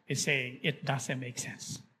point is saying it doesn't make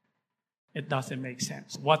sense. It doesn't make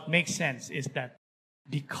sense. What makes sense is that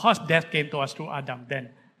because death came to us through Adam,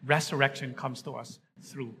 then resurrection comes to us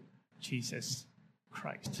through Jesus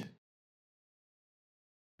Christ.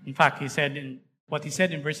 In fact, he said in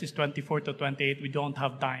verses 24 to 28, we don't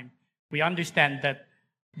have time. We understand that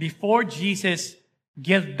before Jesus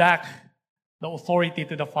gave back the authority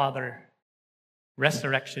to the Father,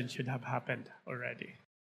 resurrection should have happened already.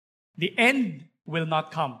 The end will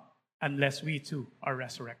not come unless we too are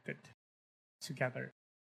resurrected together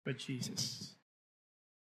with Jesus.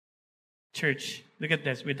 Church, look at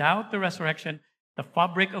this. Without the resurrection, the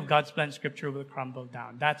fabric of God's plan Scripture will crumble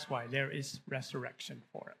down. That's why there is resurrection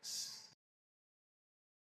for us.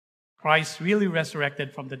 Christ really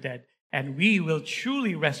resurrected from the dead, and we will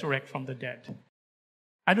truly resurrect from the dead.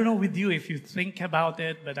 I don't know with you if you think about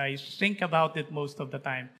it, but I think about it most of the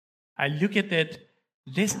time. I look at it,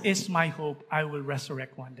 this is my hope, I will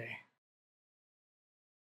resurrect one day.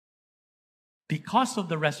 Because of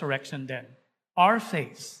the resurrection then, our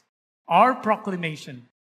faith, our proclamation,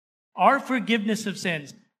 our forgiveness of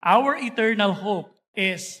sins, our eternal hope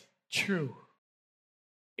is true.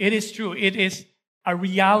 It is true. It is a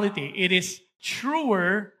reality. It is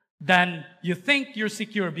truer than you think you're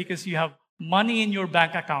secure because you have money in your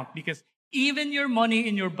bank account. Because even your money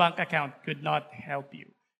in your bank account could not help you.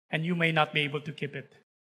 And you may not be able to keep it.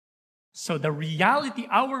 So the reality,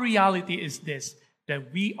 our reality is this,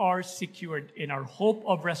 that we are secured in our hope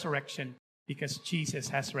of resurrection because Jesus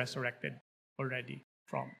has resurrected already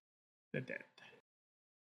from the dead.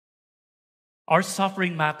 Our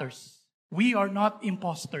suffering matters. We are not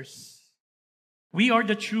imposters. We are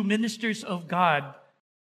the true ministers of God,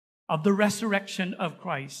 of the resurrection of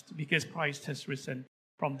Christ, because Christ has risen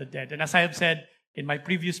from the dead. And as I have said in my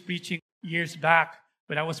previous preaching years back,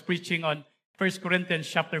 when I was preaching on 1 Corinthians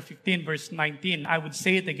chapter 15, verse 19, I would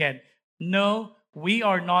say it again. No, we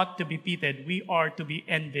are not to be pitied. We are to be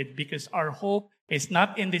envied because our hope is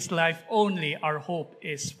not in this life only. Our hope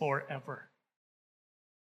is forever.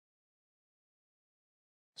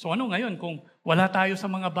 So ano ngayon kung wala tayo sa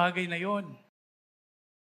mga bagay na yon?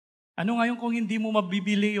 Ano ngayon kung hindi mo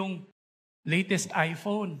mabibili yung latest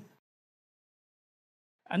iPhone?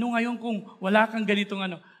 Ano ngayon kung wala kang ganitong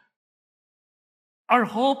ano? Our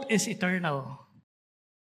hope is eternal.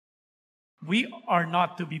 We are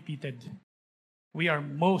not to be pitied. We are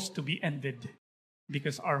most to be envied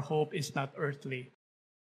because our hope is not earthly,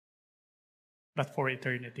 but for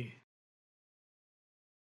eternity.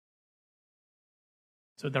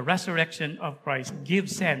 So the resurrection of Christ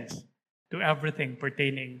gives sense to everything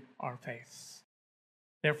pertaining our faith.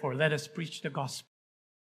 Therefore, let us preach the gospel.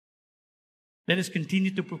 Let us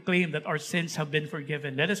continue to proclaim that our sins have been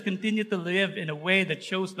forgiven. Let us continue to live in a way that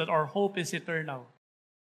shows that our hope is eternal.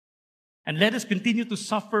 And let us continue to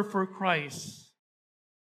suffer for Christ.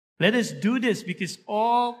 Let us do this because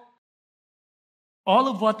all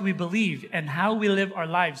of what we believe and how we live our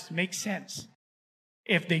lives makes sense.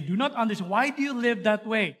 If they do not understand, why do you live that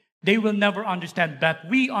way? They will never understand, but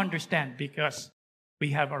we understand because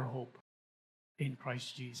we have our hope in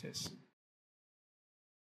Christ Jesus.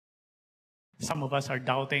 Some of us are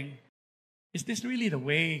doubting, is this really the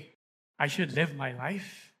way I should live my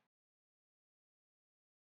life?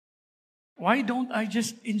 Why don't I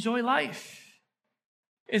just enjoy life?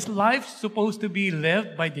 Is life supposed to be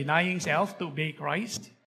lived by denying self to obey Christ?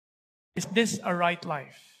 Is this a right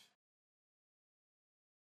life?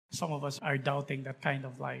 Some of us are doubting that kind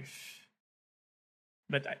of life.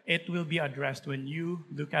 But it will be addressed when you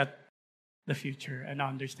look at the future and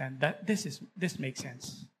understand that this makes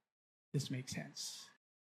sense. This makes sense.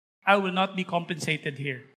 I will not be compensated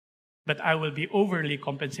here, but I will be overly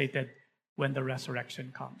compensated when the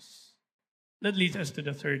resurrection comes. That leads us to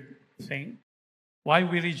the third thing. Why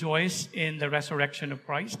we rejoice in the resurrection of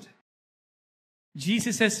Christ.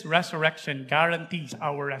 Jesus' resurrection guarantees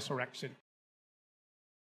our resurrection.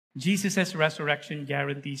 Jesus' resurrection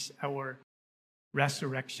guarantees our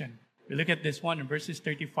resurrection. We look at this one in verses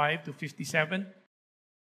 35 to 57.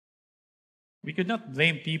 We could not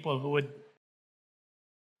blame people who would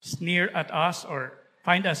sneer at us or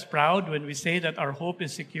find us proud when we say that our hope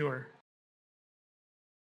is secure.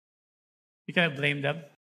 We cannot blame them.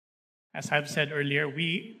 As I've said earlier,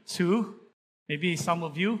 we too, maybe some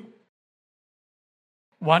of you,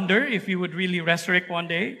 wonder if we would really resurrect one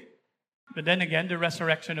day. But then again, the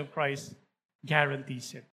resurrection of Christ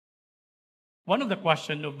guarantees it. One of the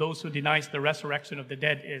questions of those who denies the resurrection of the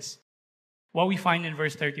dead is what we find in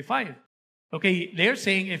verse 35. Okay, they're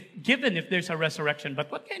saying if there's a resurrection,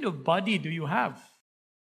 but what kind of body do you have?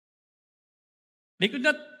 They could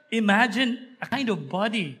not imagine a kind of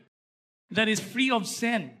body that is free of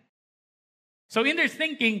sin. So in their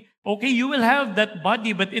thinking, okay, you will have that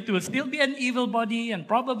body, but it will still be an evil body, and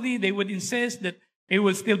probably they would insist that it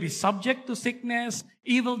will still be subject to sickness,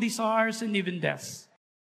 evil desires, and even death.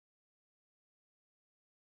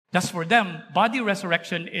 Thus for them, body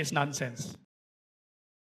resurrection is nonsense.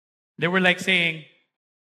 They were like saying,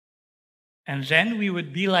 and then we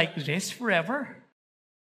would be like this forever?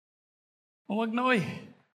 Wag na oy.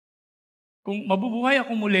 Kung mabubuhay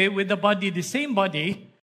ako muli with the body, the same body,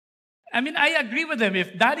 I mean, I agree with them.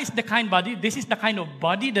 If that is the kind body, this is the kind of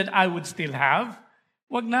body that I would still have,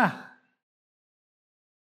 wag na.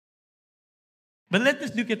 But let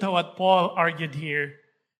us look at what Paul argued here.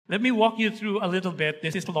 Let me walk you through a little bit.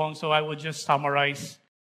 This is long, so I will just summarize.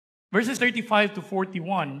 verses 35 to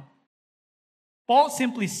 41, Paul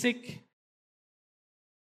simply seeks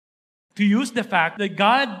to use the fact that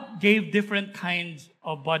God gave different kinds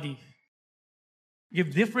of bodies.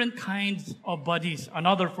 Give different kinds of bodies.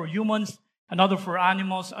 Another for humans, another for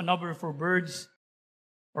animals, another for birds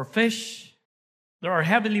or fish. There are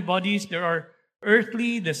heavenly bodies. There are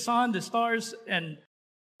earthly, the sun, the stars, and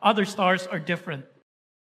other stars are different.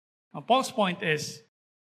 Now, Paul's point is,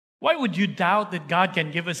 why would you doubt that God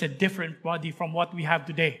can give us a different body from what we have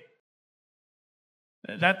today?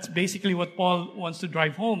 That's basically what Paul wants to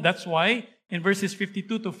drive home. That's why in verses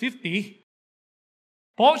 52 to 50,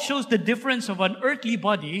 Paul shows the difference of an earthly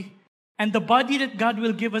body and the body that God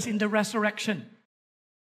will give us in the resurrection.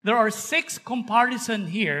 There are 6 comparisons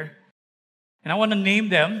here, and I want to name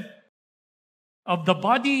them, of the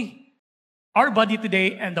body, our body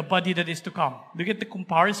today and the body that is to come. Look at the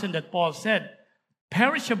comparison that Paul said.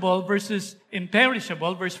 Perishable versus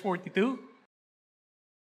imperishable, verse 42.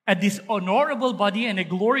 A dishonorable body and a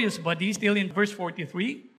glorious body, still in verse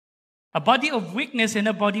 43. A body of weakness and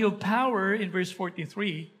a body of power in verse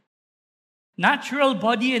 43. Natural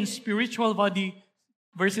body and spiritual body,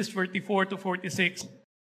 verses 44 to 46.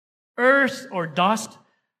 Earth or dust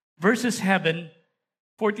versus heaven,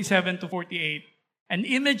 47 to 48. An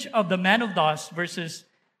image of the man of dust versus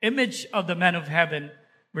image of the man of heaven,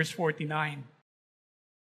 verse 49.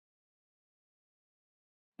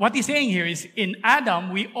 What he's saying here is, in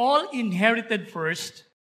Adam, we all inherited first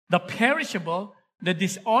the perishable, the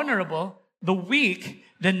dishonorable, the weak,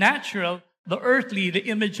 the natural, the earthly, the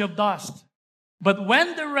image of dust. But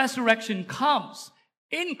when the resurrection comes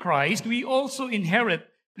in Christ, we also inherit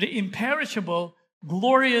the imperishable,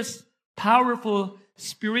 glorious, powerful,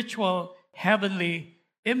 spiritual, heavenly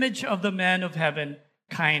image of the man of heaven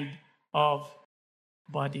kind of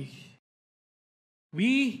body.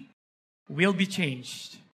 We will be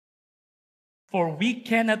changed. For we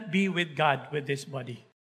cannot be with God with this body.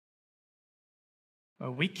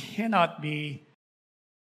 We cannot be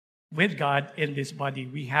with God in this body.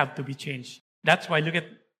 We have to be changed. That's why look at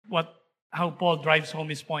how Paul drives home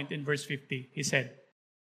his point in verse 50. He said,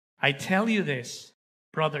 I tell you this,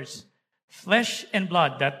 brothers, flesh and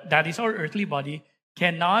blood, that is our earthly body,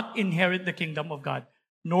 cannot inherit the kingdom of God,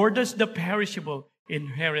 nor does the perishable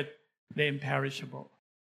inherit the imperishable.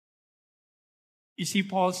 You see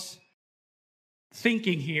Paul's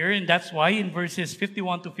thinking here, and that's why in verses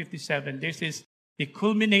 51 to 57, this is the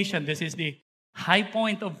culmination, this is the high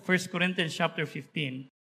point of 1 Corinthians chapter 15.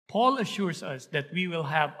 Paul assures us that we will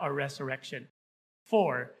have a resurrection,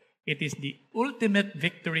 for it is the ultimate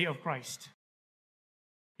victory of Christ.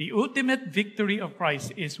 The ultimate victory of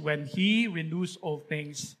Christ is when He renews all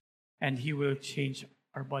things and He will change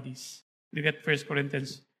our bodies. Look at 1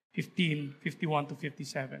 Corinthians 15, 51 to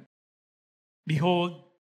 57. Behold,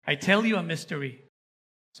 I tell you a mystery.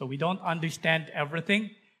 So we don't understand everything.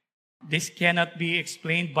 This cannot be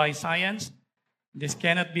explained by science. This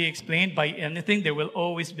cannot be explained by anything. There will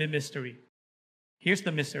always be mystery. Here's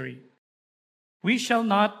the mystery. We shall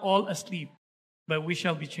not all asleep, but we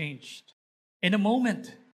shall be changed. In a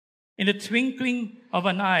moment, in the twinkling of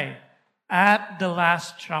an eye, at the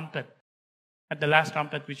last trumpet. At the last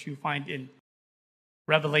trumpet, which you find in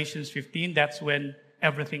Revelation 15, that's when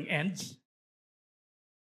everything ends.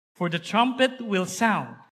 For the trumpet will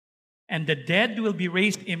sound, and the dead will be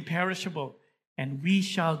raised imperishable, and we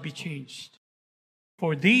shall be changed.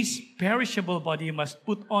 For this perishable body must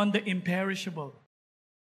put on the imperishable,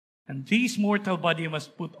 and this mortal body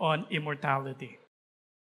must put on immortality.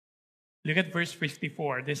 Look at verse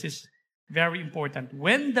 54. This is very important.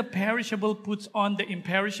 When the perishable puts on the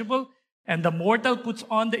imperishable, and the mortal puts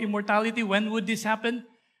on the immortality, when would this happen?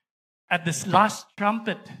 At this last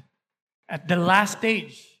trumpet, at the last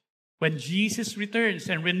stage. When Jesus returns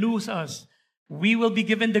and renews us, we will be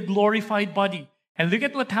given the glorified body. And look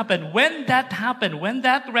at what happened. When that happened, when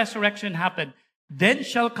that resurrection happened, then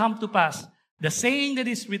shall come to pass the saying that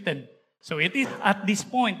is written. So it is at this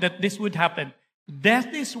point that this would happen.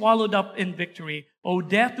 Death is swallowed up in victory. O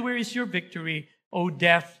death, where is your victory? O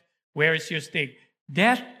death, where is your sting?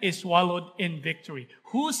 Death is swallowed in victory.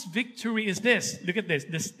 Whose victory is this? Look at this.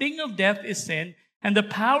 The sting of death is sin, and the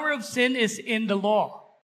power of sin is in the law.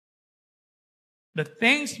 But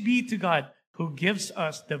thanks be to God who gives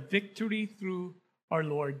us the victory through our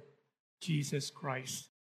Lord Jesus Christ.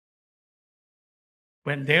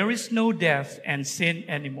 When there is no death and sin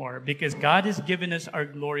anymore, because God has given us our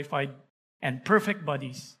glorified and perfect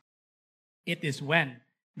bodies, it is when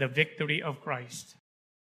the victory of Christ,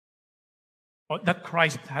 that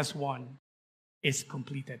Christ has won, is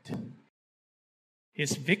completed.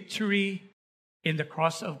 His victory in the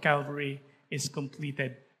cross of Calvary is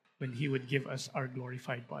completed. when He would give us our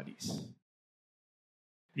glorified bodies.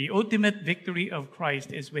 The ultimate victory of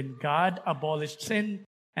Christ is when God abolished sin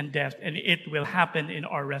and death, and it will happen in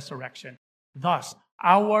our resurrection. Thus,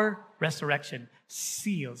 our resurrection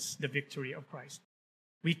seals the victory of Christ.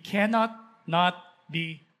 We cannot not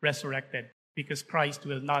be resurrected because Christ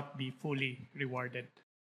will not be fully rewarded.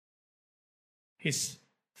 His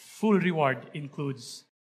full reward includes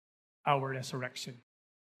our resurrection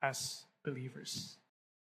as believers.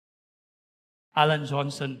 Alan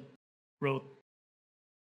Johnson wrote,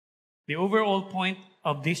 "The overall point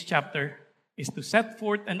of this chapter is to set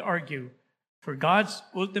forth and argue for God's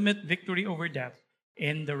ultimate victory over death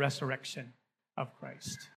in the resurrection of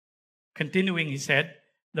Christ." Continuing, he said,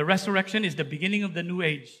 "The resurrection is the beginning of the new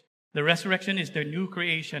age. The resurrection is the new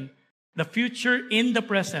creation. The future in the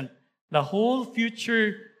present, the whole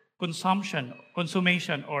future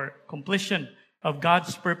consummation or completion of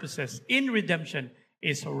God's purposes in redemption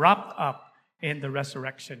is wrapped up in the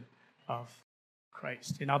resurrection of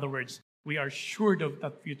Christ." In other words, we are assured of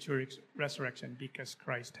that future resurrection because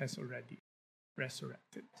Christ has already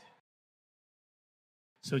resurrected.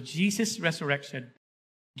 So Jesus' resurrection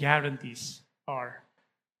guarantees our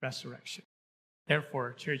resurrection.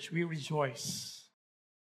 Therefore, church, we rejoice.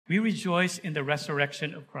 We rejoice in the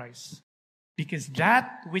resurrection of Christ because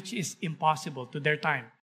that which is impossible to their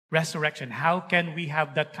time, resurrection, how can we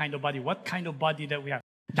have that kind of body? What kind of body that we have?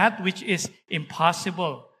 That which is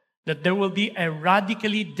impossible, that there will be a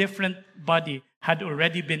radically different body, had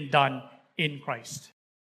already been done in Christ.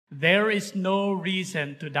 There is no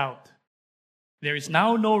reason to doubt. There is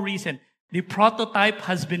now no reason. The prototype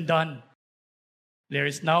has been done. There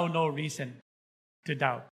is now no reason to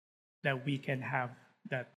doubt that we can have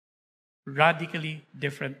that radically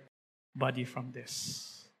different body from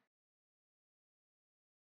this.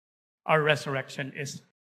 Our resurrection is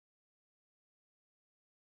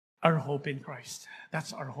our hope in Christ.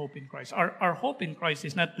 That's our hope in Christ. Our hope in Christ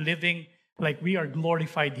is not living like we are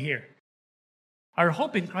glorified here. Our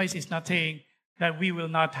hope in Christ is not saying that we will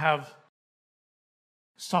not have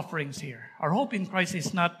sufferings here. Our hope in Christ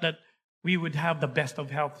is not that we would have the best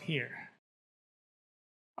of health here.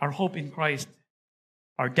 Our hope in Christ,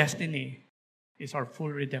 our destiny, is our full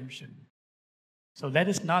redemption. So let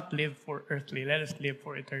us not live for earthly, let us live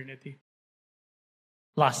for eternity.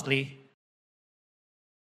 Lastly,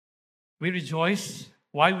 we rejoice.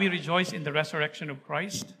 Why we rejoice in the resurrection of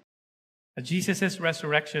Christ? Jesus'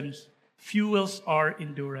 resurrection fuels our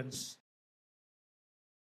endurance.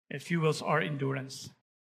 It fuels our endurance.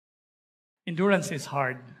 Endurance is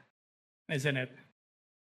hard, isn't it?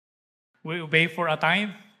 We obey for a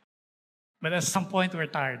time, but at some point we're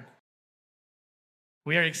tired.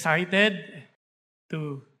 We are excited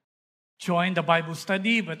to join the Bible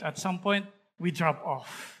study, but at some point we drop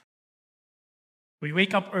off. We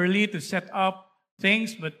wake up early to set up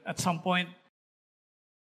things, but at some point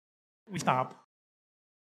we stop.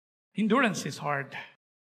 Endurance is hard.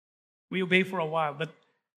 We obey for a while, but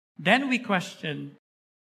then we question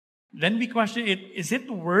it, is it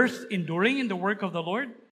worth enduring in the work of the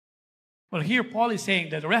Lord? Well, here Paul is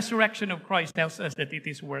saying that the resurrection of Christ tells us that it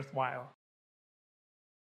is worthwhile.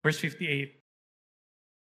 Verse 58.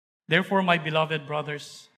 Therefore, my beloved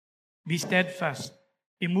brothers, be steadfast,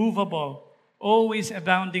 immovable, always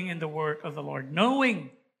abounding in the work of the Lord,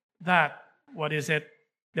 knowing that, what is it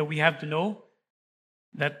that we have to know?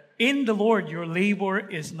 That in the Lord your labor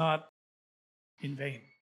is not in vain.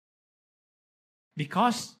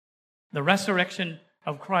 Because the resurrection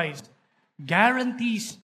of Christ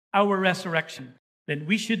guarantees our resurrection, then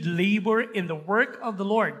we should labor in the work of the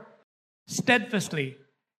Lord steadfastly,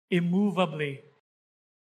 immovably,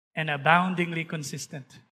 and aboundingly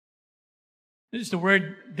consistent. This is the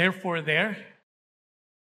word therefore there.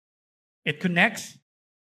 It connects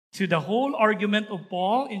to the whole argument of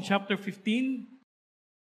Paul in chapter 15,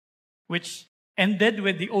 which ended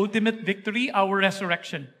with the ultimate victory, our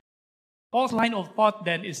resurrection. Paul's line of thought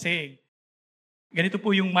then is saying, ganito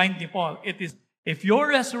po yung mind ni Paul, it is, if your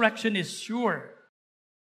resurrection is sure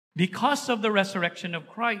because of the resurrection of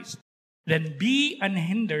Christ, then be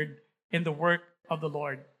unhindered in the work of the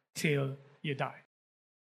Lord till you die.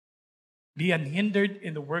 Be unhindered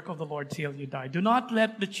in the work of the Lord till you die. Do not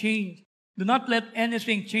let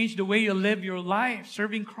anything change the way you live your life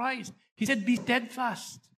serving Christ. He said, be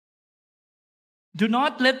steadfast. Do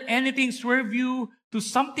not let anything swerve you to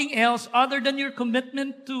something else other than your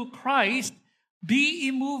commitment to Christ. Be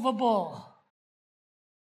immovable.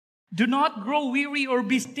 Do not grow weary or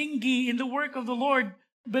be stingy in the work of the Lord,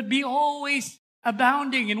 but be always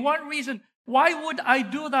abounding. In what reason? Why would I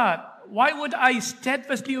do that? Why would I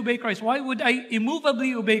steadfastly obey Christ? Why would I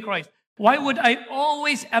immovably obey Christ? Why would I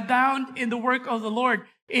always abound in the work of the Lord?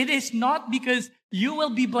 It is not because you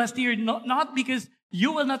will be blessed here, not because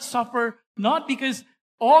you will not suffer, not because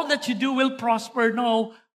all that you do will prosper,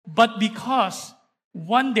 no, but because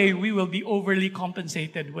one day we will be overly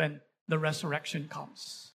compensated when the resurrection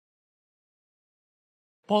comes.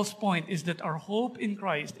 Paul's point is that our hope in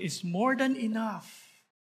Christ is more than enough.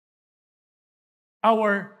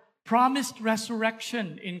 Our promised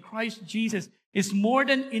resurrection in Christ Jesus is more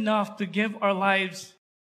than enough to give our lives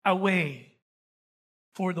away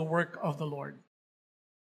for the work of the Lord.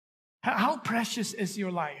 How precious is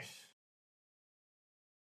your life?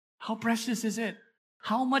 How precious is it?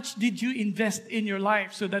 How much did you invest in your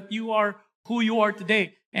life so that you are who you are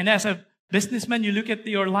today? And as a businessman, you look at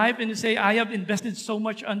your life and you say, I have invested so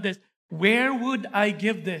much on this. Where would I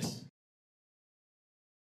give this?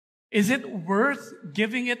 Is it worth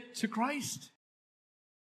giving it to Christ?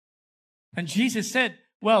 And Jesus said,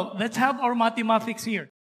 well, let's have our mathematics here.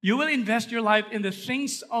 You will invest your life in the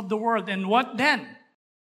things of the world. And what then?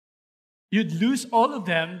 You'd lose all of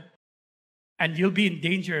them and you'll be in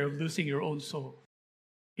danger of losing your own soul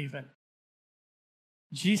even.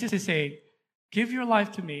 Jesus is saying, give your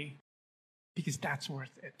life to me because that's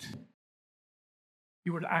worth it.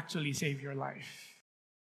 You will actually save your life.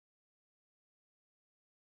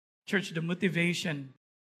 Church, the motivation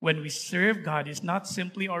when we serve God is not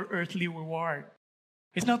simply our earthly reward.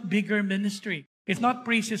 It's not bigger ministry. It's not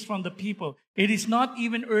praises from the people. It is not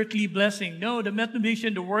even earthly blessing. No, the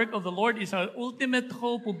motivation, the work of the Lord is our ultimate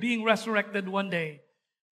hope of being resurrected one day.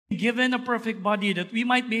 Given a perfect body that we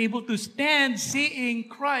might be able to stand seeing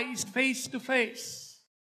Christ face to face.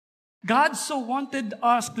 God so wanted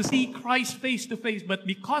us to see Christ face to face, but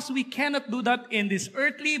because we cannot do that in this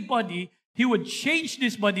earthly body, He would change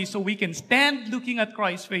this body so we can stand looking at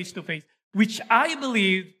Christ face to face, which I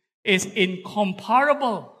believe is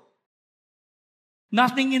incomparable.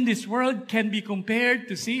 Nothing in this world can be compared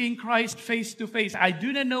to seeing Christ face to face. I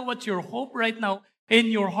do not know what's your hope right now in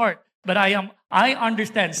your heart, but I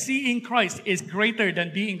understand seeing Christ is greater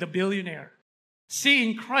than being the billionaire.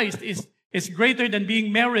 Seeing Christ is greater than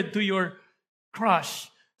being married to your crush.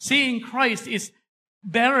 Seeing Christ is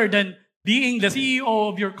better than being the CEO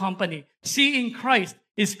of your company. Seeing Christ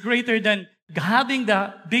is greater than having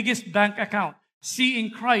the biggest bank account.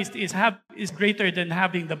 Seeing Christ is greater than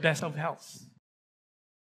having the best of health.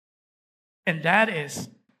 And that is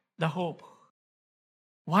the hope.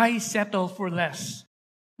 Why settle for less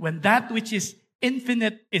when that which is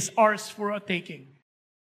infinite is ours for a taking?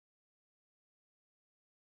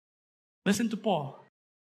 Listen to Paul.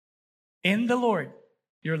 In the Lord,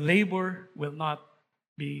 your labor will not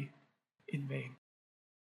be in vain.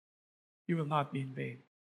 You will not be in vain.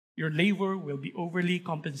 Your labor will be overly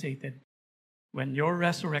compensated when your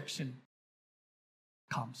resurrection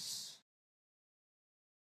comes.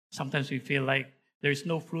 Sometimes we feel like there's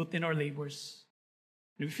no fruit in our labors.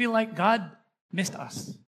 We feel like God missed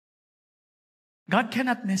us. God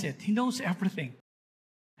cannot miss it. He knows everything.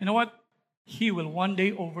 You know what? He will one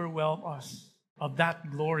day overwhelm us of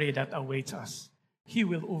that glory that awaits us. He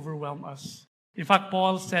will overwhelm us. In fact,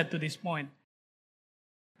 Paul said to this point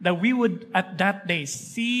that we would at that day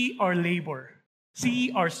see our labor,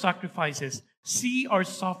 see our sacrifices, see our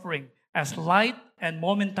suffering as light and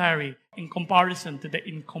momentary in comparison to the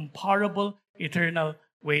incomparable eternal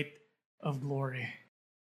weight of glory.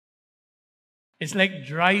 It's like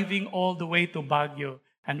driving all the way to Baguio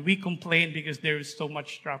and we complain because there is so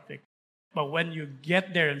much traffic. But when you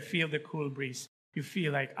get there and feel the cool breeze, you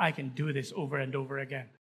feel like I can do this over and over again.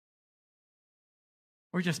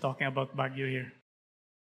 We're just talking about Baguio here.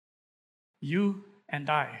 You and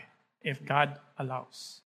I, if God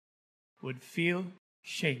allows, would feel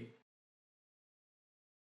shame.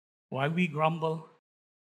 Why we grumble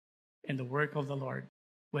in the work of the Lord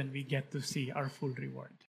when we get to see our full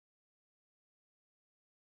reward.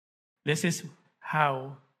 This is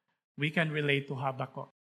how we can relate to Habakkuk.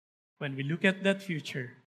 When we look at that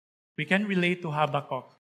future, we can relate to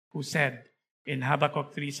Habakkuk, who said in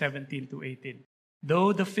Habakkuk 3:17-18,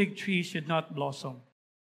 though the fig tree should not blossom,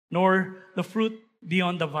 nor the fruit be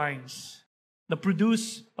on the vines, the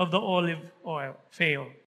produce of the olive oil fail,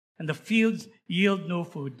 and the fields yield no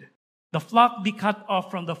food, the flock be cut off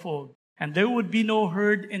from the fold, and there would be no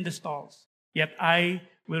herd in the stalls. Yet I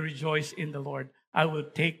will rejoice in the Lord. I will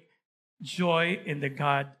take joy in the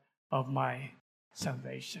God of my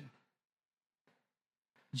salvation.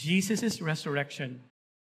 Jesus' resurrection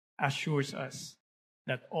assures us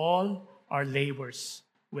that all our labors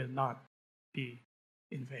will not be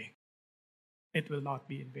in vain. It will not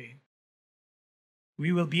be in vain.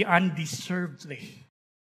 We will be undeservedly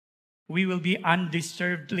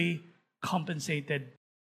compensated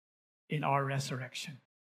in our resurrection.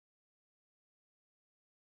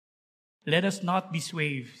 Let us not be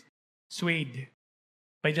swayed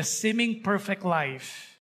by the seeming perfect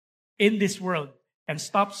life in this world and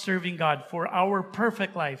stop serving God, for our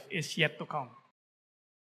perfect life is yet to come.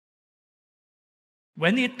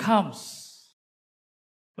 When it comes,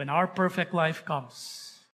 when our perfect life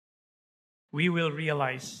comes, we will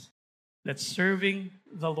realize that serving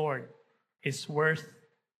the Lord is worth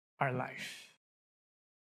our life.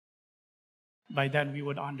 By then we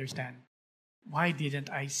would understand, why didn't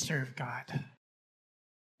I serve God?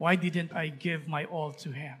 Why didn't I give my all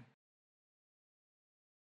to Him?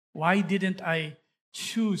 Why didn't I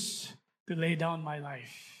choose to lay down my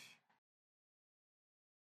life?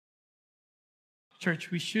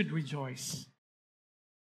 Church, we should rejoice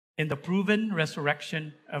in the proven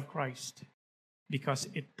resurrection of Christ because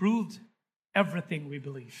it proved everything we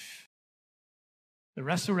believe. The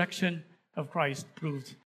resurrection of Christ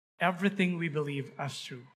proved everything we believe as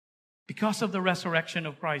true. Because of the resurrection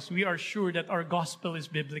of Christ, we are sure that our gospel is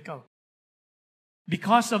biblical.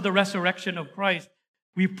 Because of the resurrection of Christ,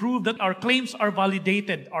 we prove that our claims are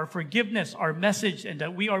validated, our forgiveness, our message, and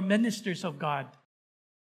that we are ministers of God.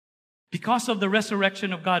 Because of the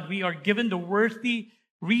resurrection of God, we are given the worthy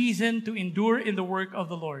reason to endure in the work of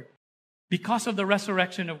the Lord. Because of the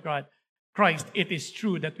resurrection of God, Christ, it is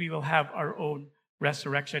true that we will have our own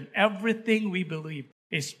resurrection. Everything we believe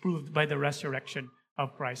is proved by the resurrection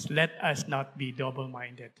of Christ. Let us not be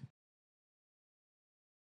double-minded.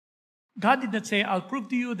 God did not say, I'll prove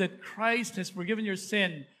to you that Christ has forgiven your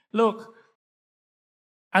sin. Look,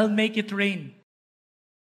 I'll make it rain.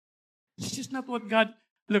 It's just not what God...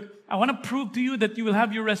 Look, I want to prove to you that you will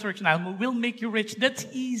have your resurrection. I will make you rich. That's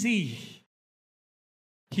easy.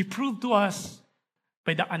 He proved to us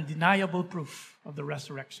by the undeniable proof of the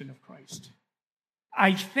resurrection of Christ.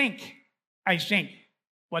 I think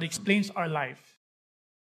what explains our life,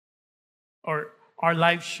 or our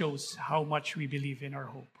life shows how much we believe in our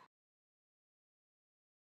hope.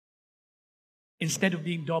 Instead of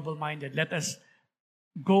being double-minded, let us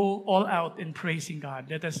go all out in praising God.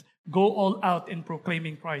 Let us go all out in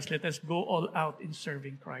proclaiming Christ. Let us go all out in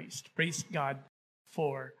serving Christ. Praise God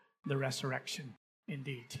for the resurrection,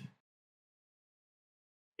 indeed.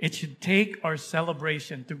 It should take our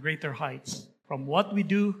celebration to greater heights, from what we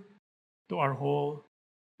do to our whole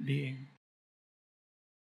being.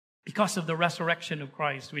 Because of the resurrection of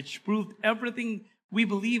Christ, which proved everything we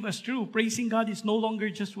believe as true, praising God is no longer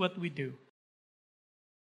just what we do.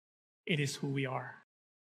 It is who we are.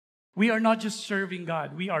 We are not just serving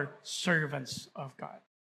God, we are servants of God.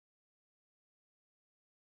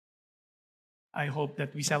 I hope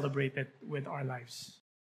that we celebrate it with our lives.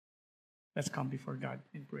 Let's come before God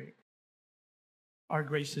in prayer. Our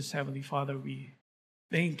gracious Heavenly Father, we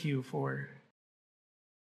thank you for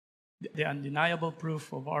the undeniable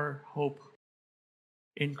proof of our hope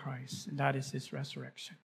in Christ, and that is His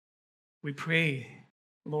resurrection. We pray,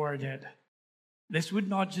 Lord, that this would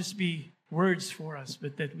not just be words for us,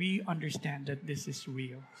 but that we understand that this is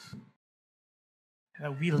real.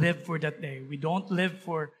 That we live for that day. We don't live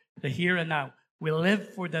for the here and now. We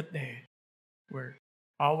live for that day where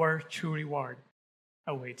our true reward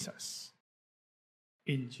awaits us.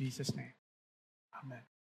 In Jesus' name. Amen.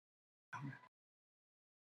 Amen.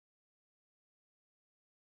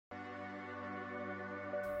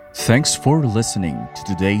 Thanks for listening to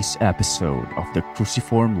today's episode of the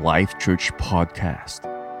Cruciform Life Church podcast.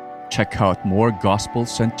 Check out more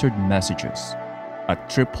gospel-centered messages at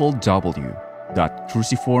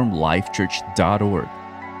www.cruciformlifechurch.org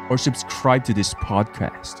or subscribe to this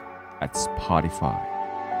podcast at Spotify.